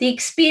 the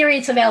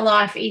experience of our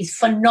life is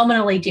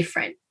phenomenally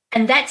different.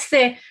 And that's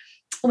when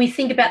we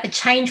think about the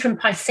change from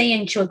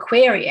Piscean to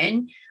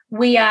Aquarian,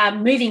 we are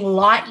moving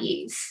light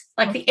years.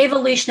 Like the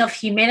evolution of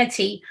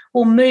humanity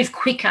will move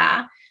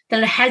quicker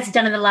than it has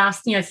done in the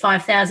last,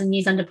 5,000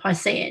 years under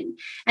Piscean.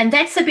 And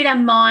that's the bit our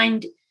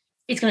mind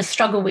is going to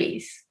struggle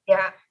with.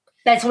 Yeah.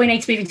 That's why we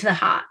need to move into the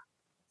heart.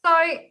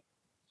 So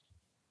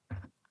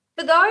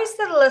for those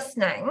that are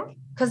listening,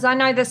 because I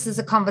know this is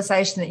a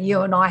conversation that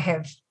you and I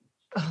have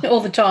all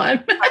the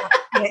time.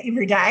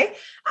 Every day.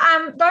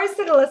 Those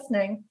that are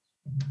listening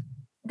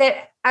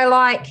that are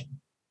like,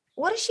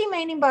 what is she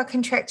meaning by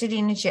contracted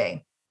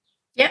energy?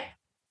 Yep.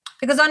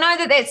 Because I know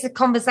that that's the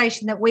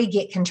conversation that we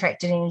get,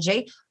 contracted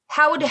energy.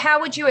 How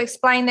would you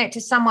explain that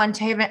to someone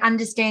to have an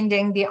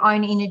understanding their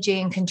own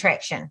energy and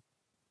contraction?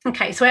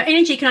 Okay, so our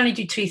energy can only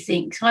do two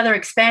things, either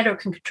expand or it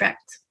can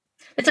contract.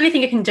 That's the only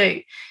thing it can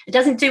do. It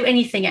doesn't do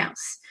anything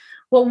else.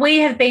 What we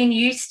have been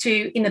used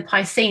to in the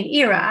Piscean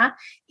era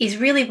is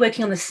really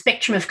working on the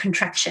spectrum of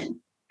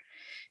contraction.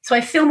 So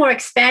I feel more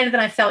expanded than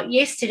I felt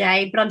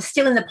yesterday, but I'm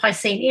still in the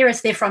Piscean era,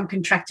 so therefore I'm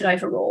contracted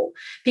overall,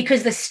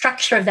 because the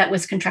structure of that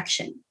was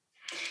contraction.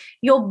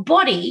 Your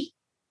body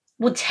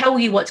will tell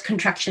you what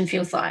contraction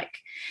feels like.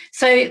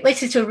 So let's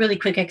just do a really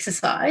quick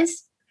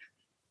exercise.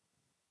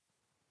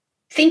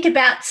 Think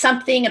about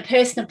something, a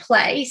person, a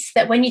place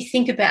that when you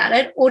think about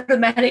it,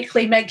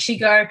 automatically makes you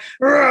go,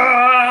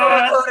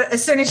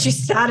 as soon as you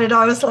started,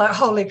 I was like,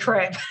 holy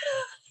crap.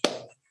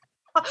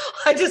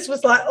 I just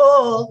was like,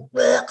 oh.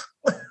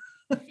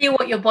 Feel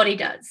what your body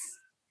does.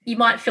 You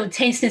might feel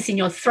tenseness in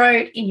your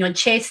throat, in your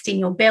chest, in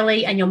your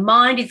belly, and your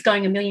mind is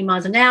going a million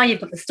miles an hour.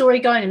 You've got the story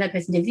going, and that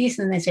person did this,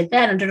 and they said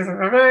that,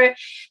 and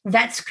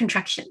that's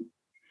contraction.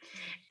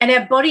 And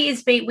our body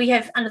we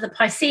have, under the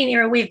Piscean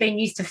era, we've been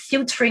used to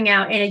filtering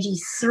our energy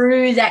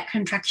through that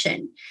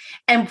contraction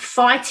and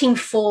fighting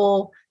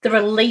for the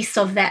release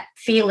of that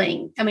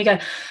feeling. And we go,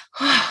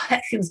 oh,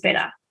 that feels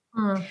better.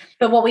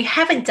 But what we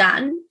haven't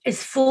done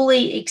is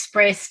fully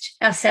expressed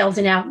ourselves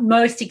in our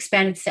most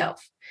expanded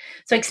self.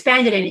 So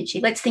expanded energy,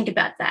 let's think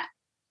about that.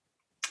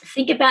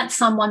 Think about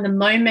someone, the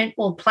moment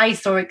or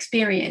place or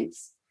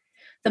experience.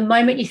 The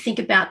moment you think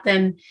about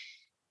them,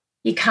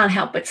 you can't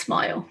help but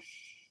smile.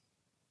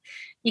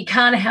 You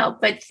can't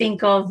help but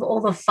think of all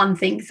the fun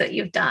things that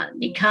you've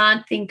done. You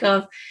can't think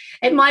of,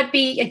 it might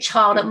be a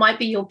child, it might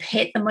be your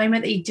pet. The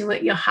moment that you do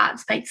it, your heart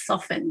space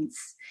softens.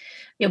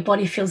 Your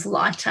body feels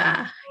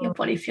lighter. Your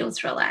body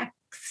feels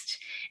relaxed.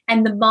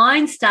 And the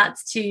mind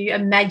starts to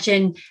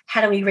imagine,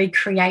 how do we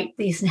recreate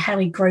this and how do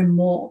we grow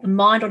more? The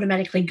mind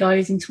automatically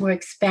goes into more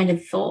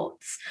expanded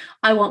thoughts.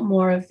 I want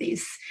more of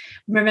this.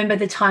 Remember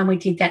the time we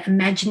did that.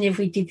 Imagine if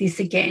we did this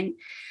again.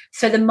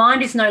 So the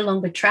mind is no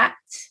longer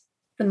trapped.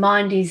 The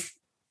mind is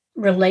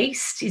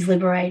released, is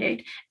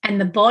liberated, and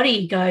the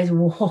body goes,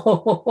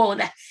 whoa,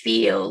 that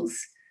feels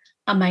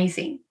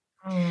amazing.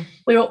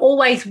 We're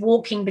always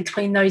walking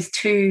between those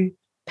two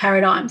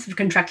paradigms of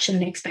contraction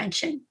and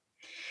expansion.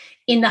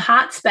 In the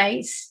heart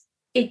space,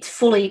 it's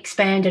fully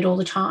expanded all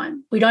the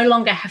time. We no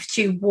longer have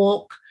to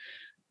walk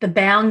the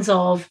bounds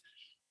of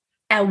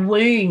our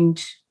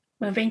wound.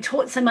 We've been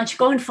taught so much,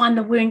 go and find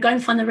the wound, go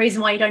and find the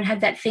reason why you don't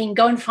have that thing,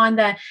 go and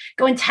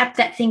tap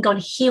that thing, go and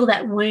heal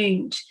that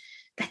wound.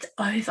 That's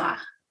over.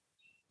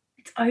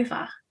 It's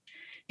over,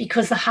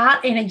 because the heart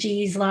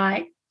energy is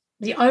like,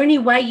 the only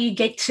way you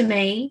get to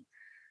me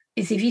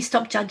is if you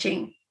stop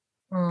judging.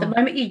 The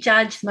moment you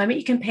judge, the moment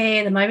you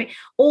compare, the moment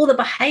all the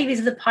behaviors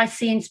of the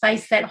Piscean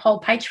space, that whole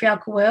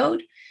patriarchal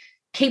world,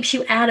 keeps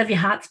you out of your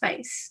heart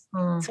space.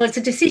 So it's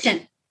a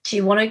decision. Do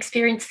you want to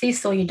experience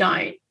this or you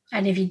don't?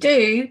 And if you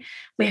do,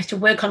 we have to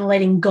work on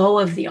letting go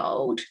of the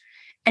old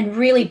and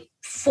really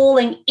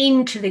falling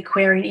into the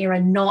Aquarian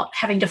era, not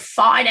having to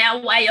fight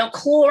our way or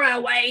claw our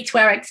way to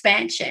our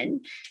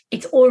expansion.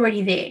 It's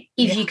already there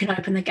if you can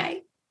open the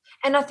gate.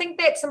 And I think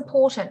that's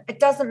important. It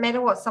doesn't matter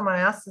what someone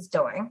else is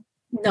doing.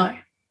 No.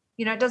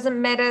 It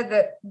doesn't matter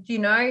that,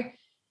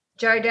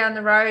 Joe down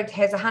the road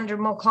has 100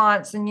 more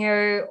clients than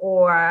you,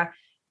 or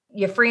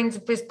your friends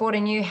have just bought a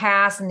new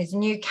house and there's a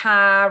new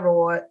car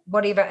or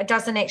whatever. It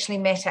doesn't actually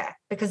matter,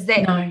 because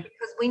because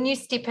when you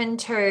step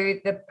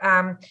into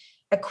the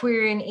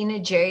Aquarian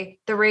energy,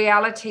 the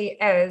reality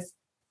is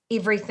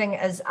everything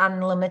is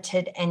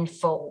unlimited and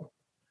full.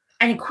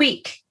 And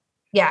quick.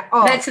 Yeah.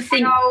 Oh, that's the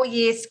thing. Oh,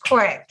 yes,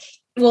 quick.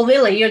 Well,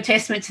 Lily, you're a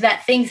testament to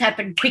that. Things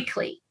happen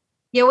quickly.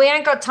 Yeah, we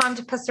ain't got time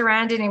to piss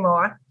around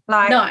anymore.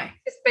 Like, no.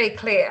 Just be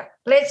clear.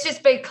 Let's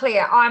just be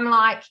clear. I'm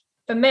like,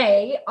 for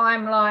me,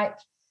 I'm like,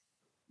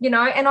 and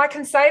I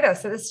can say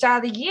this at the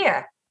start of the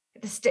year.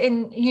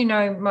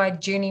 And my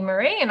journey,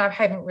 Marie, and I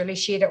haven't really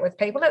shared it with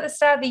people. At the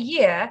start of the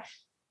year,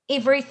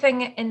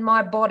 everything in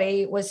my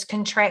body was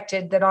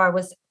contracted that I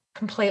was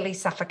completely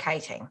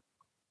suffocating.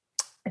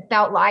 It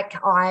felt like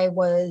I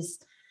was,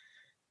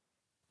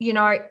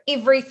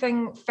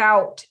 everything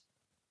felt,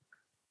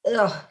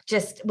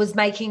 just was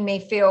making me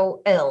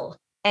feel ill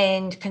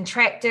and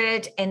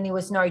contracted, and there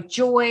was no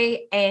joy.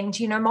 And,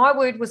 my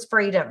word was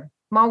freedom.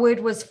 My word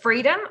was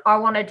freedom. I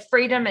wanted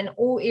freedom in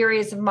all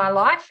areas of my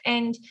life.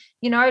 And,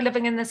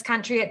 living in this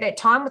country at that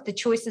time with the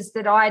choices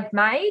that I'd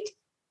made,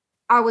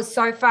 I was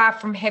so far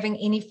from having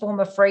any form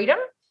of freedom.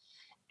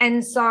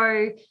 And so,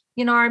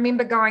 I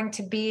remember going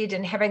to bed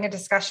and having a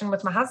discussion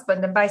with my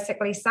husband and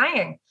basically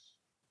saying,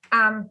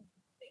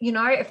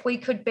 if we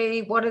could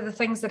be, what are the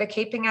things that are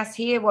keeping us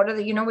here? What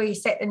are we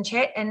sat and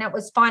chat, and it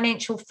was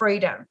financial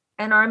freedom.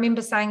 And I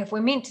remember saying, if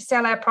we're meant to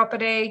sell our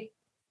property,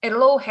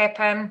 it'll all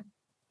happen.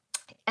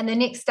 And the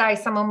next day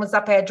someone was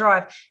up our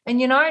drive. And,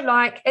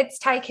 it's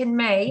taken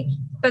me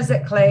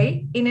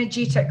physically,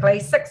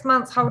 energetically, 6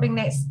 months holding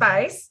that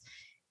space.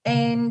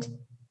 And,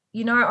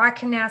 I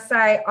can now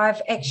say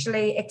I've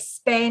actually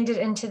expanded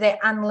into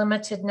that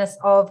unlimitedness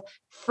of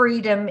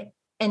freedom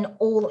in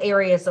all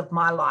areas of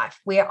my life,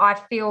 where I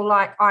feel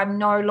like I'm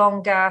no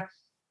longer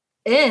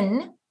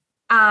in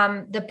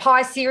the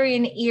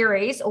Piscean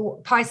Aries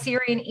or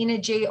Piscean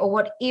energy or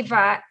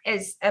whatever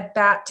is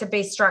about to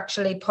be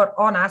structurally put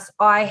on us.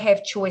 I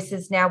have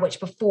choices now, which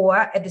before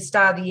at the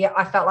start of the year,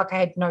 I felt like I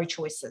had no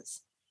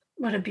choices.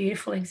 What a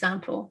beautiful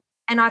example.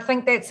 And I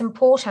think that's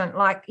important,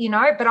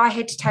 but I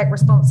had to take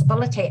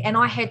responsibility, and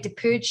I had to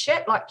purge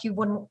shit like you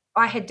wouldn't.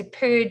 I had to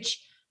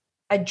purge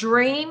a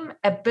dream,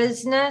 a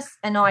business,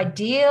 an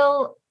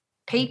ideal,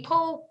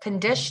 people,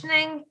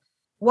 conditioning,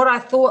 what I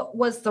thought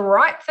was the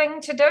right thing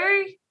to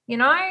do,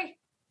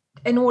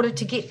 in order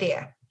to get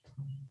there.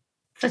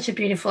 Such a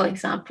beautiful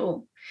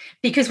example,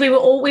 because we will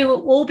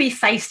all be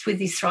faced with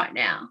this right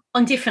now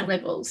on different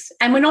levels,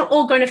 and we're not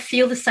all going to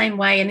feel the same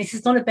way. And this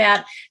is not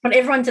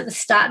everyone's at the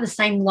start of the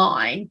same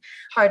line.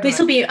 Totally. This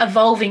will be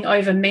evolving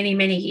over many,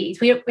 many years.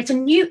 It's a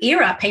new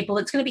era, people.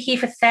 It's going to be here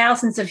for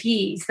thousands of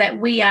years that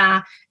we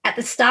are at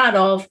the start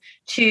of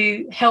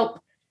to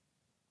help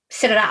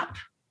set it up.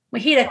 We're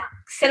here to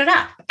set it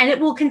up, and it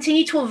will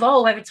continue to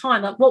evolve over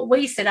time. Like what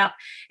we set up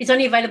is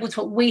only available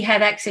to what we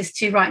have access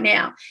to right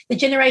now. The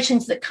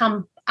generations that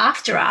come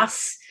after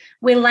us,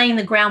 we're laying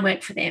the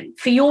groundwork for them,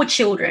 for your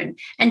children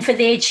and for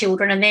their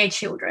children and their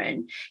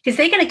children, because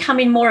they're going to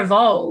come in more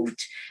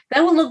evolved.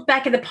 They will look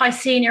back at the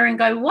Piscean era and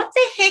go, what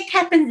the heck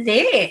happened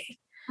there?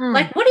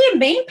 Like, what do you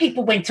mean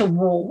people went to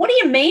war? What do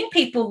you mean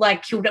people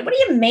killed it? What do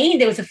you mean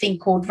there was a thing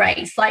called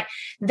race? Like,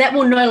 that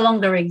will no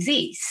longer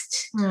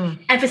exist.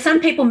 And for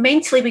some people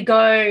mentally we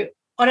go,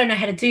 I don't know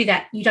how to do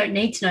that. You don't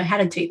need to know how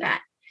to do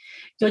that.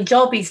 Your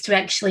job is to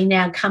actually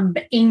now come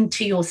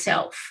into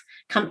yourself,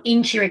 come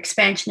into your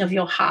expansion of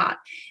your heart,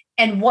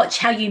 and watch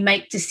how you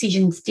make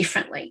decisions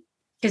differently,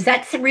 because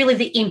that's really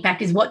the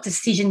impact, is what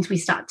decisions we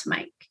start to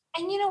make.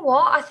 And you know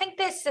what? I think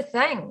that's the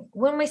thing.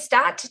 When we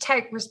start to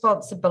take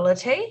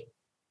responsibility,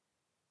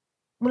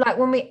 like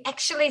when we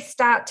actually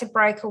start to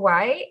break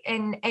away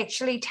and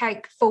actually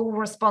take full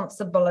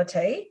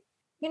responsibility,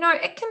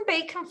 it can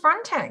be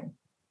confronting.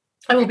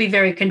 It will be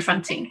very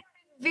confronting.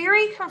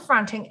 Very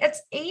confronting.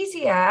 It's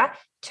easier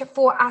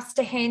for us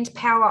to hand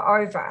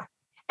power over.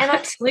 And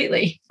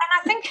absolutely.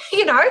 I think,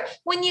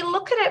 when you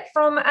look at it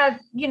from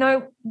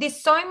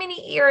there's so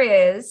many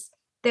areas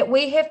that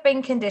we have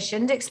been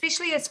conditioned,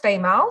 especially as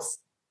females,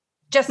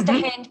 just to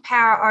hand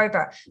power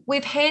over.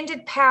 We've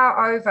handed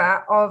power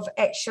over of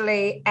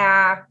actually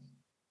our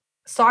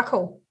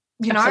cycle,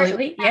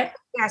 Absolutely, yep.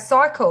 Our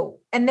cycle.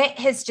 And that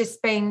has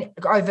just been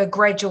over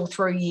gradual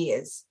through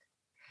years,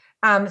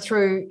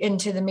 through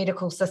into the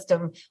medical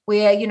system,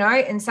 where,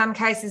 in some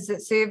cases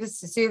it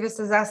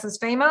services us as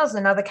females,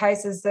 in other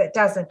cases that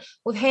doesn't.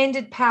 We've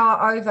handed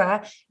power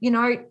over,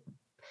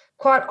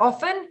 quite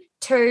often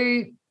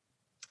to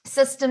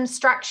system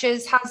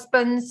structures,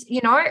 husbands,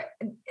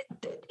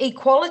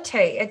 equality.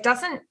 It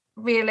doesn't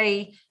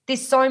really,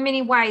 there's so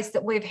many ways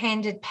that we've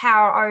handed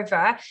power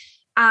over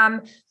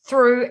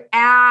through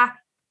our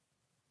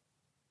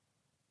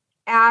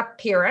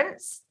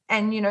parents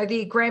and,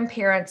 their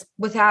grandparents,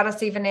 without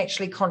us even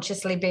actually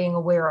consciously being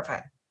aware of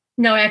it.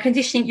 No, our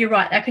conditioning, you're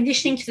right. Our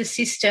conditioning to the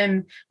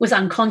system was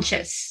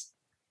unconscious.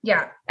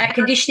 Yeah. Our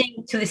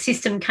conditioning to the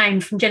system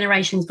came from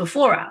generations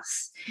before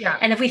us. Yeah.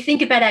 And if we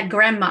think about our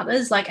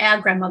grandmothers, like our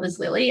grandmothers,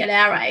 Lily, at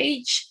our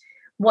age,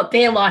 what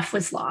their life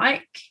was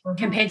like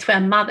compared to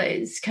our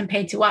mothers,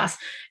 compared to us,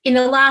 in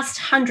the last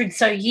 100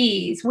 so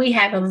years, we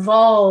have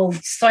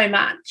evolved so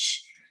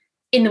much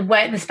in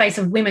the space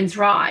of women's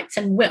rights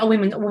and a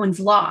woman's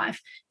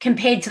life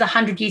compared to the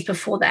 100 years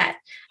before that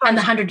and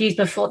the 100 years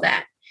before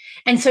that.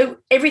 And so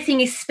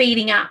everything is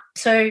speeding up.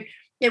 So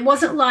it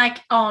wasn't like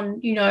on,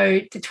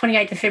 the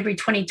 28th of February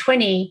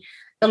 2020,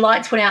 the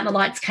lights went out and the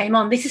lights came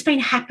on. This has been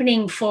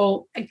happening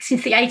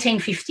since the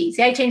 1850s.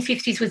 The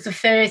 1850s was the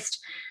first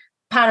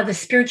part of the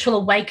spiritual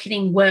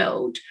awakening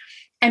world.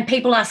 And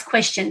people asked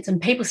questions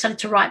and people started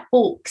to write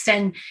books,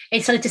 and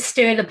it started to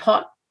stir the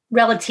pot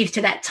relative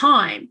to that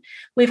time.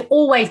 We've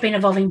always been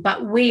evolving,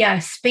 but we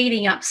are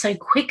speeding up so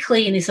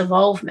quickly in this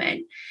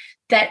evolvement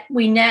that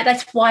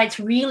that's why it's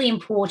really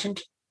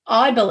important,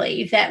 I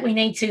believe, that we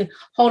need to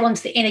hold on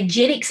to the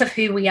energetics of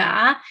who we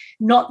are,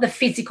 not the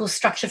physical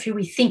structure of who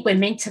we think we're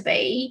meant to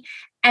be,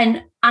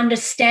 and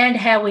understand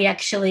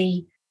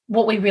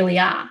what we really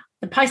are.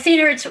 The Piscean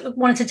era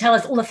wanted to tell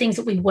us all the things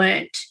that we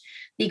weren't.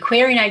 The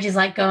Aquarian age is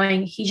like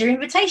going, here's your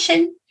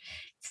invitation.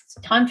 It's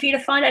time for you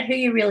to find out who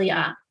you really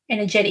are.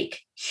 Energetic,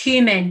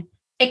 human,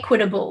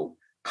 equitable,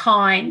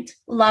 kind,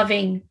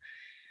 loving,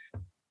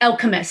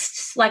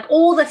 alchemists, like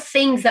all the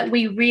things that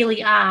we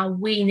really are,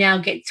 we now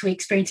get to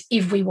experience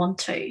if we want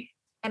to.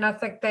 And I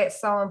think that's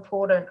so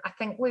important. I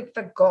think we've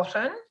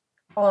forgotten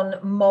on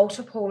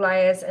multiple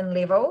layers and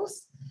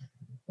levels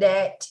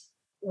that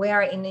we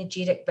are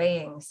energetic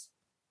beings.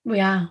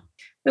 We are.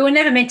 We were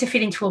never meant to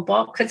fit into a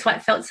box. That's why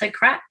it felt so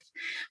crap.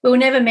 We were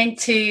never meant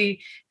to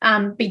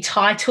be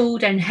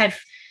titled and have,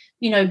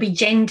 be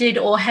gendered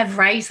or have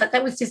race. Like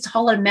that was just a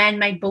whole lot of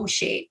man-made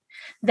bullshit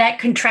that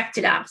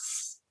contracted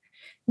us.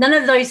 None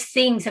of those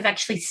things have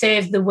actually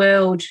served the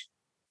world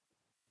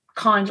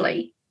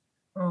kindly.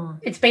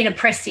 It's been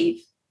oppressive.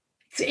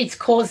 It's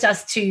caused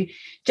us to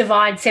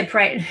divide,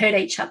 separate, and hurt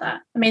each other.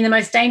 I mean, the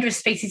most dangerous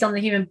species on the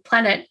human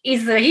planet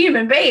is the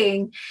human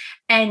being,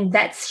 and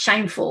that's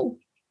shameful.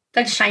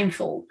 That's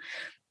shameful.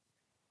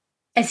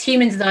 As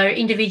humans, though,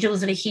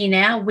 individuals that are here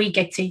now, we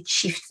get to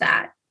shift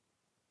that.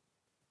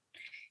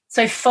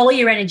 So follow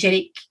your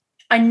energetic.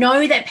 I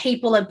know that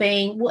people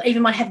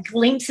even might have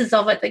glimpses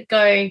of it that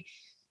go,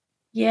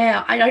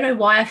 yeah, I don't know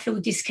why I feel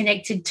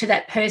disconnected to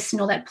that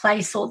person or that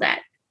place or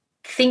that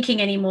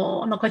thinking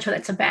anymore. I'm not quite sure what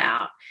that's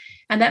about.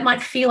 And that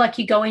might feel like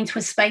you go into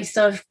a space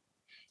of,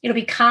 it'll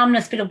be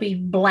calmness, but it'll be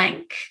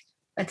blank.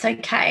 That's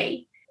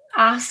okay.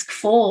 Ask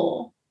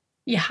for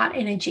your heart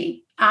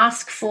energy.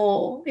 Ask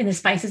for, in the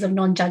spaces of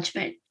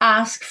non-judgment,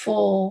 ask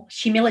for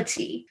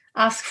humility,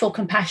 ask for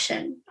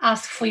compassion,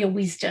 ask for your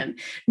wisdom,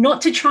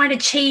 not to try and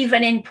achieve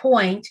an end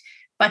point,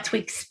 but to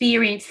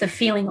experience the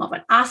feeling of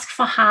it. Ask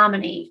for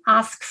harmony,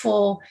 ask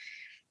for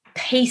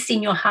peace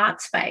in your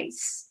heart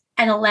space,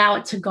 and allow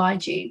it to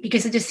guide you,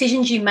 because the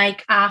decisions you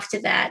make after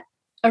that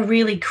are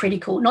really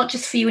critical, not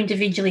just for you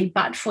individually,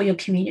 but for your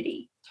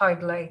community.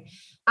 Totally.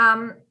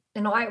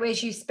 And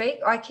as you speak,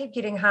 I keep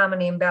getting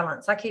harmony and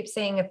balance. I keep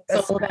seeing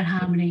it's all about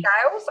harmony.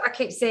 Scales. I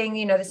keep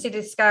seeing, the set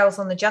of scales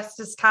on the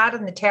Justice card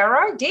and the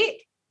Tarot deck.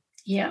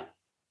 Yeah,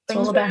 it's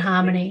all about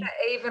harmony.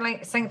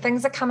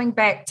 Things are coming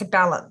back to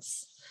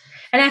balance.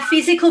 And our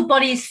physical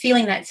body is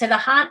feeling that. So the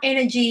heart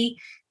energy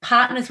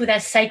partners with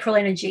our sacral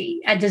energy,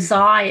 our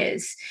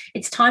desires.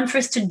 It's time for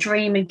us to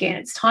dream again.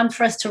 It's time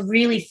for us to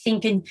really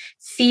think and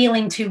feel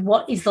into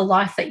what is the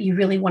life that you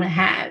really want to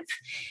have.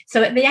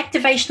 So the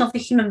activation of the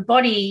human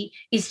body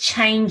is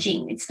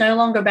changing. It's no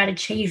longer about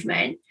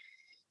achievement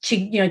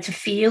to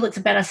feel. It's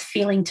about us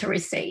feeling to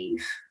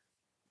receive.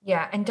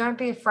 Yeah, and don't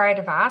be afraid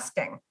of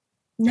asking.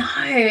 No,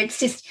 it's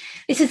just,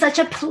 this is such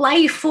a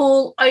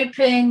playful,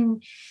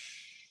 open,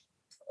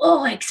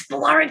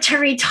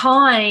 exploratory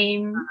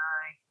time.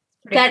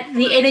 That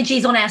the energy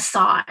is on our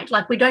side.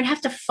 Like we don't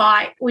have to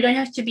fight. We don't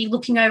have to be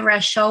looking over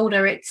our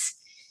shoulder. It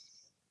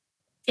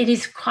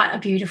is quite a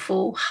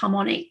beautiful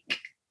harmonic.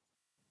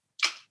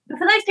 But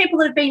for those people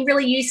that have been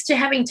really used to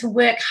having to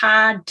work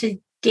hard to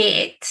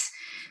get,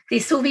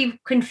 this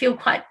can feel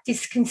quite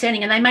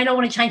disconcerting, and they may not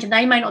want to change, and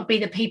they may not be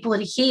the people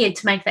that are here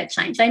to make that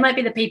change. They might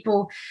be the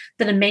people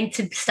that are meant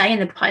to stay in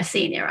the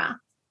Piscean era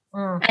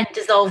and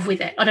dissolve with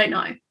it. I don't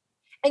know.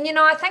 And,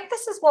 I think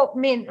this is what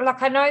men,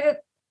 like I know that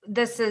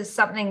this is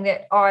something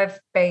that I've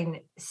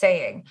been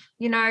seeing,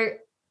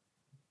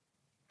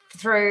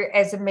 through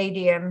as a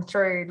medium,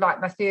 through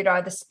like my third eye,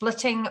 the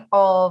splitting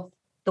of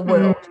the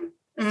world,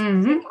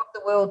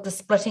 the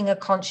splitting of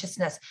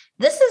consciousness.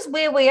 This is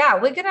where we are.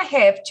 We're going to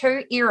have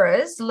two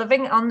eras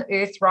living on the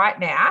earth right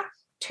now.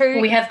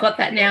 We have got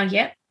that now,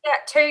 yep. Yeah,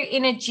 two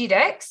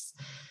energetics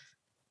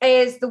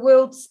as the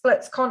world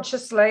splits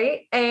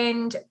consciously,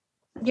 and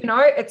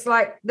it's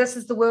like this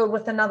is the world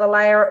with another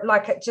layer,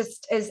 like it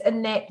just is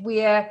in that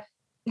we're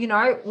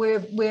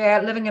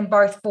living in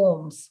both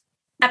forms.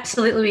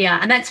 Absolutely we are.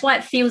 And that's why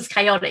it feels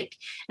chaotic.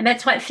 And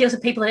that's why it feels for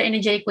people that are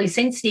energetically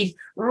sensitive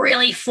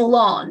really full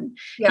on,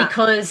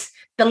 because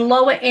the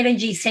lower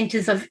energy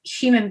centers of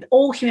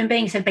all human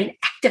beings have been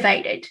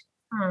activated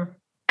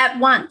at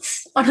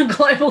once on a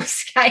global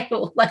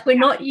scale. Like we're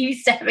not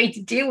used to having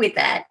to deal with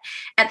that.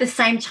 At the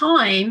same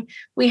time,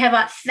 we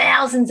have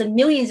thousands and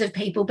millions of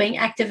people being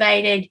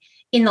activated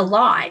in the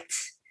light,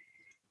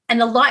 and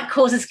the light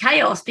causes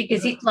chaos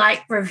because it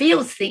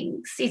reveals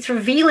things. It's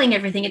revealing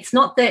everything. It's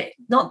not the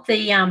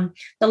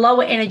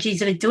lower energies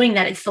that are doing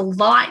that. It's the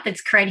light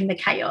that's creating the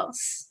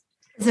chaos.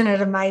 Isn't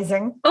it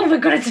amazing? Oh my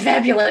God, it's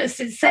fabulous.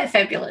 It's so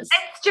fabulous.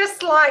 It's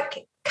just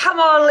like, come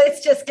on,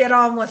 let's just get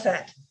on with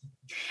it.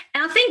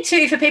 And I think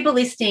too, for people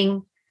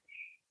listening,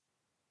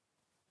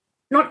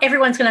 not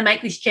everyone's going to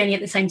make this journey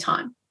at the same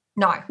time.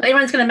 No. Not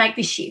everyone's going to make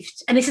this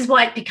shift. And this is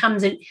why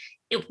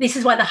this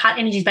is why the heart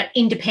energy is about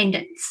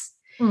independence.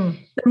 The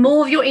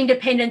more of your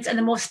independence and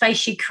the more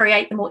space you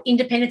create, the more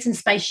independence and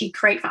space you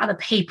create for other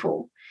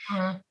people.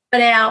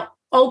 But our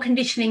old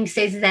conditioning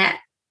says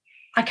that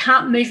I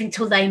can't move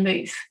until they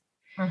move.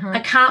 I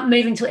can't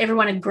move until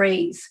everyone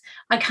agrees.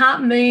 I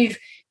can't move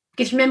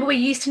because, remember, we're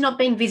used to not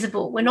being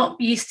visible. We're not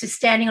used to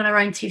standing on our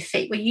own 2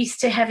 feet. We're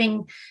used to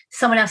having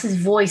someone else's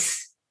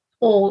voice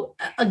or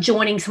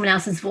joining someone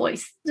else's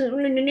voice.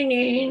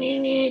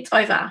 It's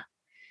over.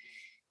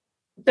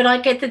 But I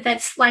get that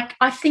that's like,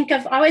 I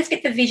always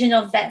get the vision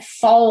of that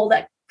foal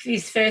that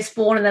is first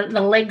born and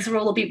the legs are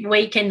all a bit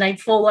weak and they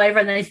fall over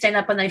and then they stand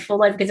up and they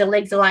fall over because their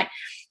legs are like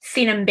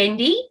thin and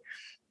bendy.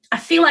 I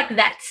feel like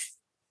that's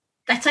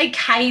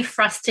okay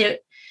for us to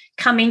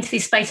come into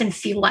this space and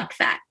feel like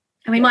that.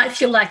 And we might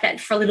feel like that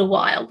for a little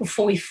while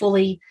before we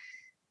fully,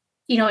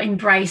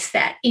 embrace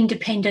that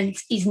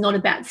independence is not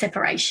about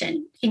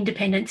separation.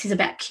 Independence is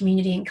about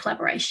community and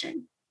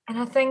collaboration. And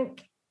I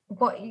think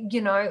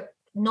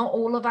not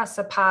all of us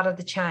are part of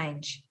the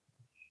change.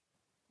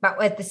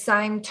 But at the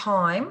same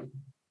time,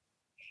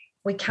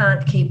 we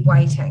can't keep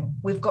waiting.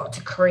 We've got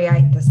to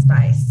create the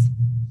space.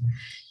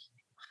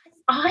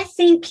 I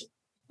think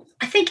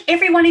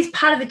everyone is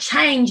part of the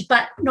change,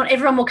 but not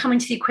everyone will come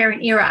into the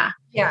Aquarian era.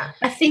 Yeah.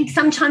 I think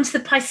sometimes the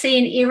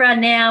Piscean era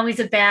now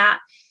is about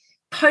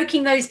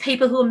poking those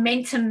people who are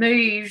meant to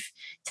move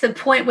to the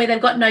point where they've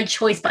got no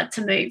choice but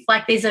to move.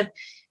 Like there's a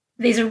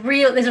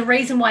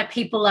reason why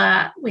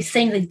we're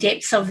seeing the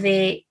depths of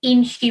their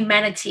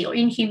inhumanity or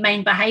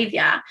inhumane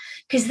behaviour,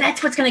 because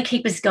that's what's going to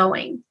keep us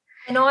going.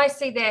 And I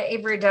see that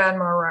every day in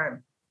my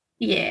room.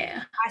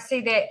 Yeah. I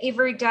see that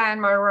every day in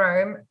my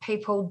room,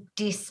 people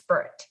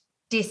desperate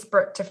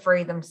to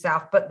free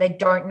themselves, but they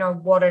don't know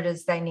what it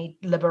is they need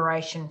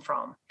liberation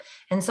from.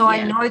 And so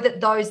I know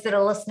that those that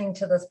are listening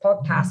to this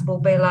podcast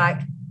will be like,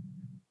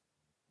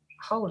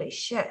 holy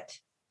shit,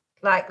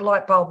 like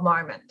light bulb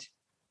moment.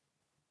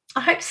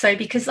 I hope so,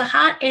 because the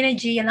heart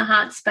energy and the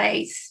heart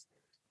space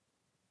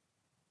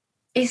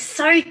is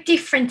so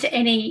different to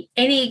any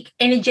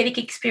energetic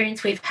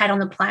experience we've had on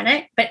the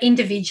planet, but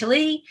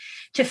individually,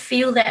 to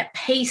feel that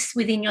peace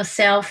within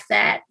yourself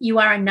that you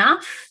are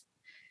enough.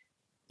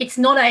 It's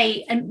not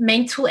a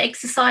mental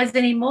exercise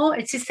anymore.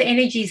 It's just the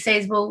energy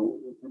says, well,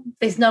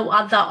 there's no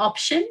other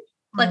option.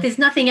 Like there's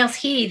nothing else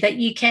here that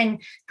you can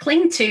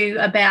cling to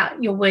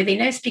about your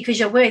worthiness, because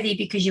you're worthy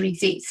because you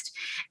exist.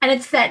 And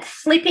it's that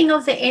flipping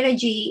of the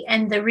energy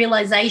and the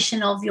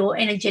realization of your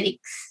energetic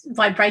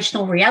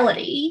vibrational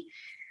reality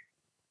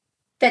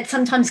that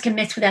sometimes can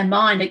mess with our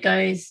mind. It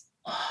goes,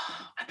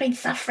 oh, I've been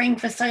suffering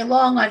for so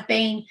long. I've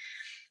been,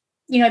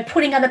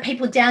 putting other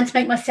people down to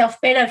make myself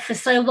better for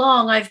so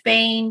long. I've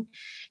been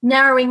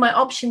narrowing my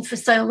options for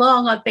so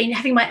long. I've been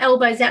having my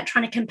elbows out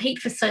trying to compete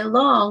for so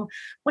long.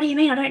 What do you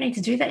mean? I don't need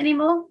to do that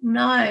anymore?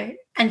 No.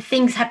 And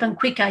things happen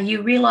quicker.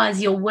 You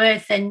realize your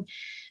worth. And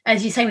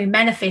as you say, we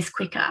manifest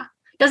quicker.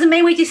 Doesn't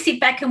mean we just sit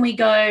back and we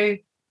go,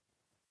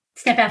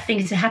 snap our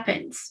fingers, it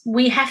happens.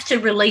 We have to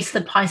release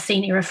the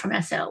Piscean era from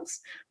ourselves.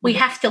 We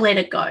have to let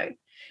it go.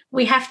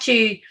 We have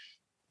to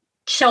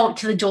show up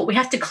to the door. We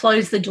have to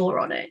close the door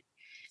on it.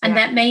 And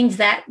that means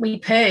that we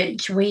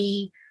purge.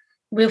 We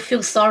will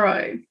feel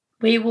sorrow.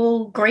 We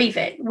will grieve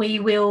it. We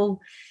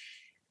will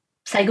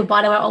say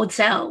goodbye to our old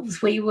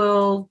selves. We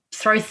will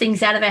throw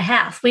things out of our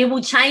house. We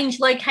will change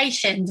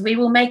locations. We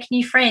will make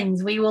new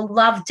friends. We will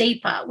love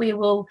deeper. We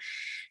will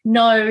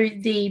know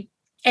the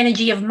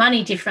energy of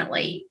money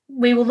differently.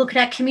 We will look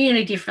at our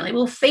community differently.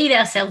 We'll feed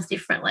ourselves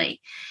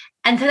differently.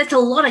 And so that's a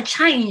lot of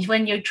change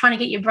when you're trying to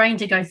get your brain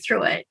to go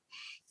through it.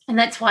 And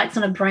that's why it's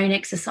not a brain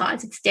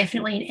exercise. It's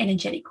definitely an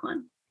energetic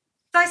one.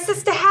 So,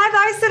 sister, how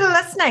those that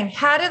are listening,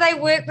 how do they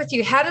work with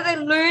you? How do they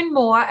learn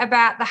more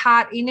about the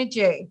heart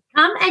energy?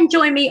 Come and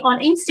join me on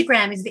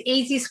Instagram is the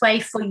easiest way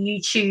for you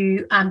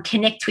to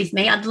connect with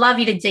me. I'd love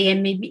you to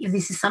DM me if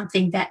this is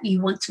something that you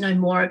want to know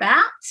more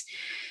about.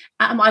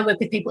 I work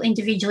with people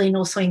individually and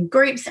also in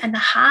groups, and the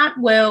heart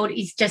world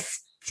is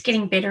just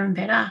getting better and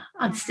better.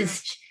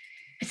 It's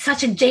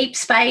such a deep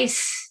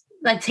space.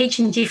 I teach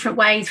in different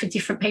ways for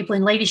different people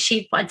in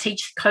leadership. I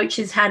teach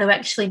coaches how to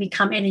actually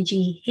become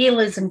energy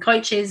healers and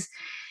coaches,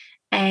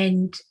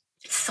 and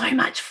it's so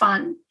much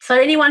fun. So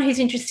anyone who's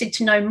interested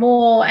to know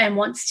more and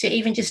wants to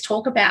even just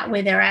talk about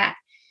where they're at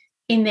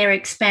in their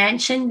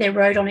expansion, their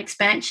road on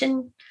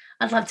expansion,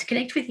 I'd love to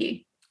connect with you.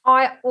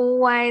 I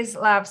always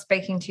love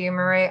speaking to you,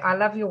 Marie. I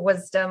love your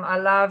wisdom. I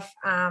love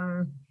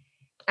our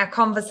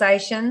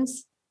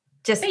conversations.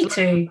 Just me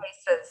too.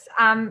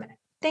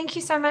 Thank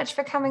you so much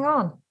for coming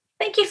on.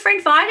 Thank you for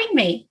inviting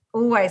me.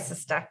 Always,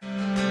 sister.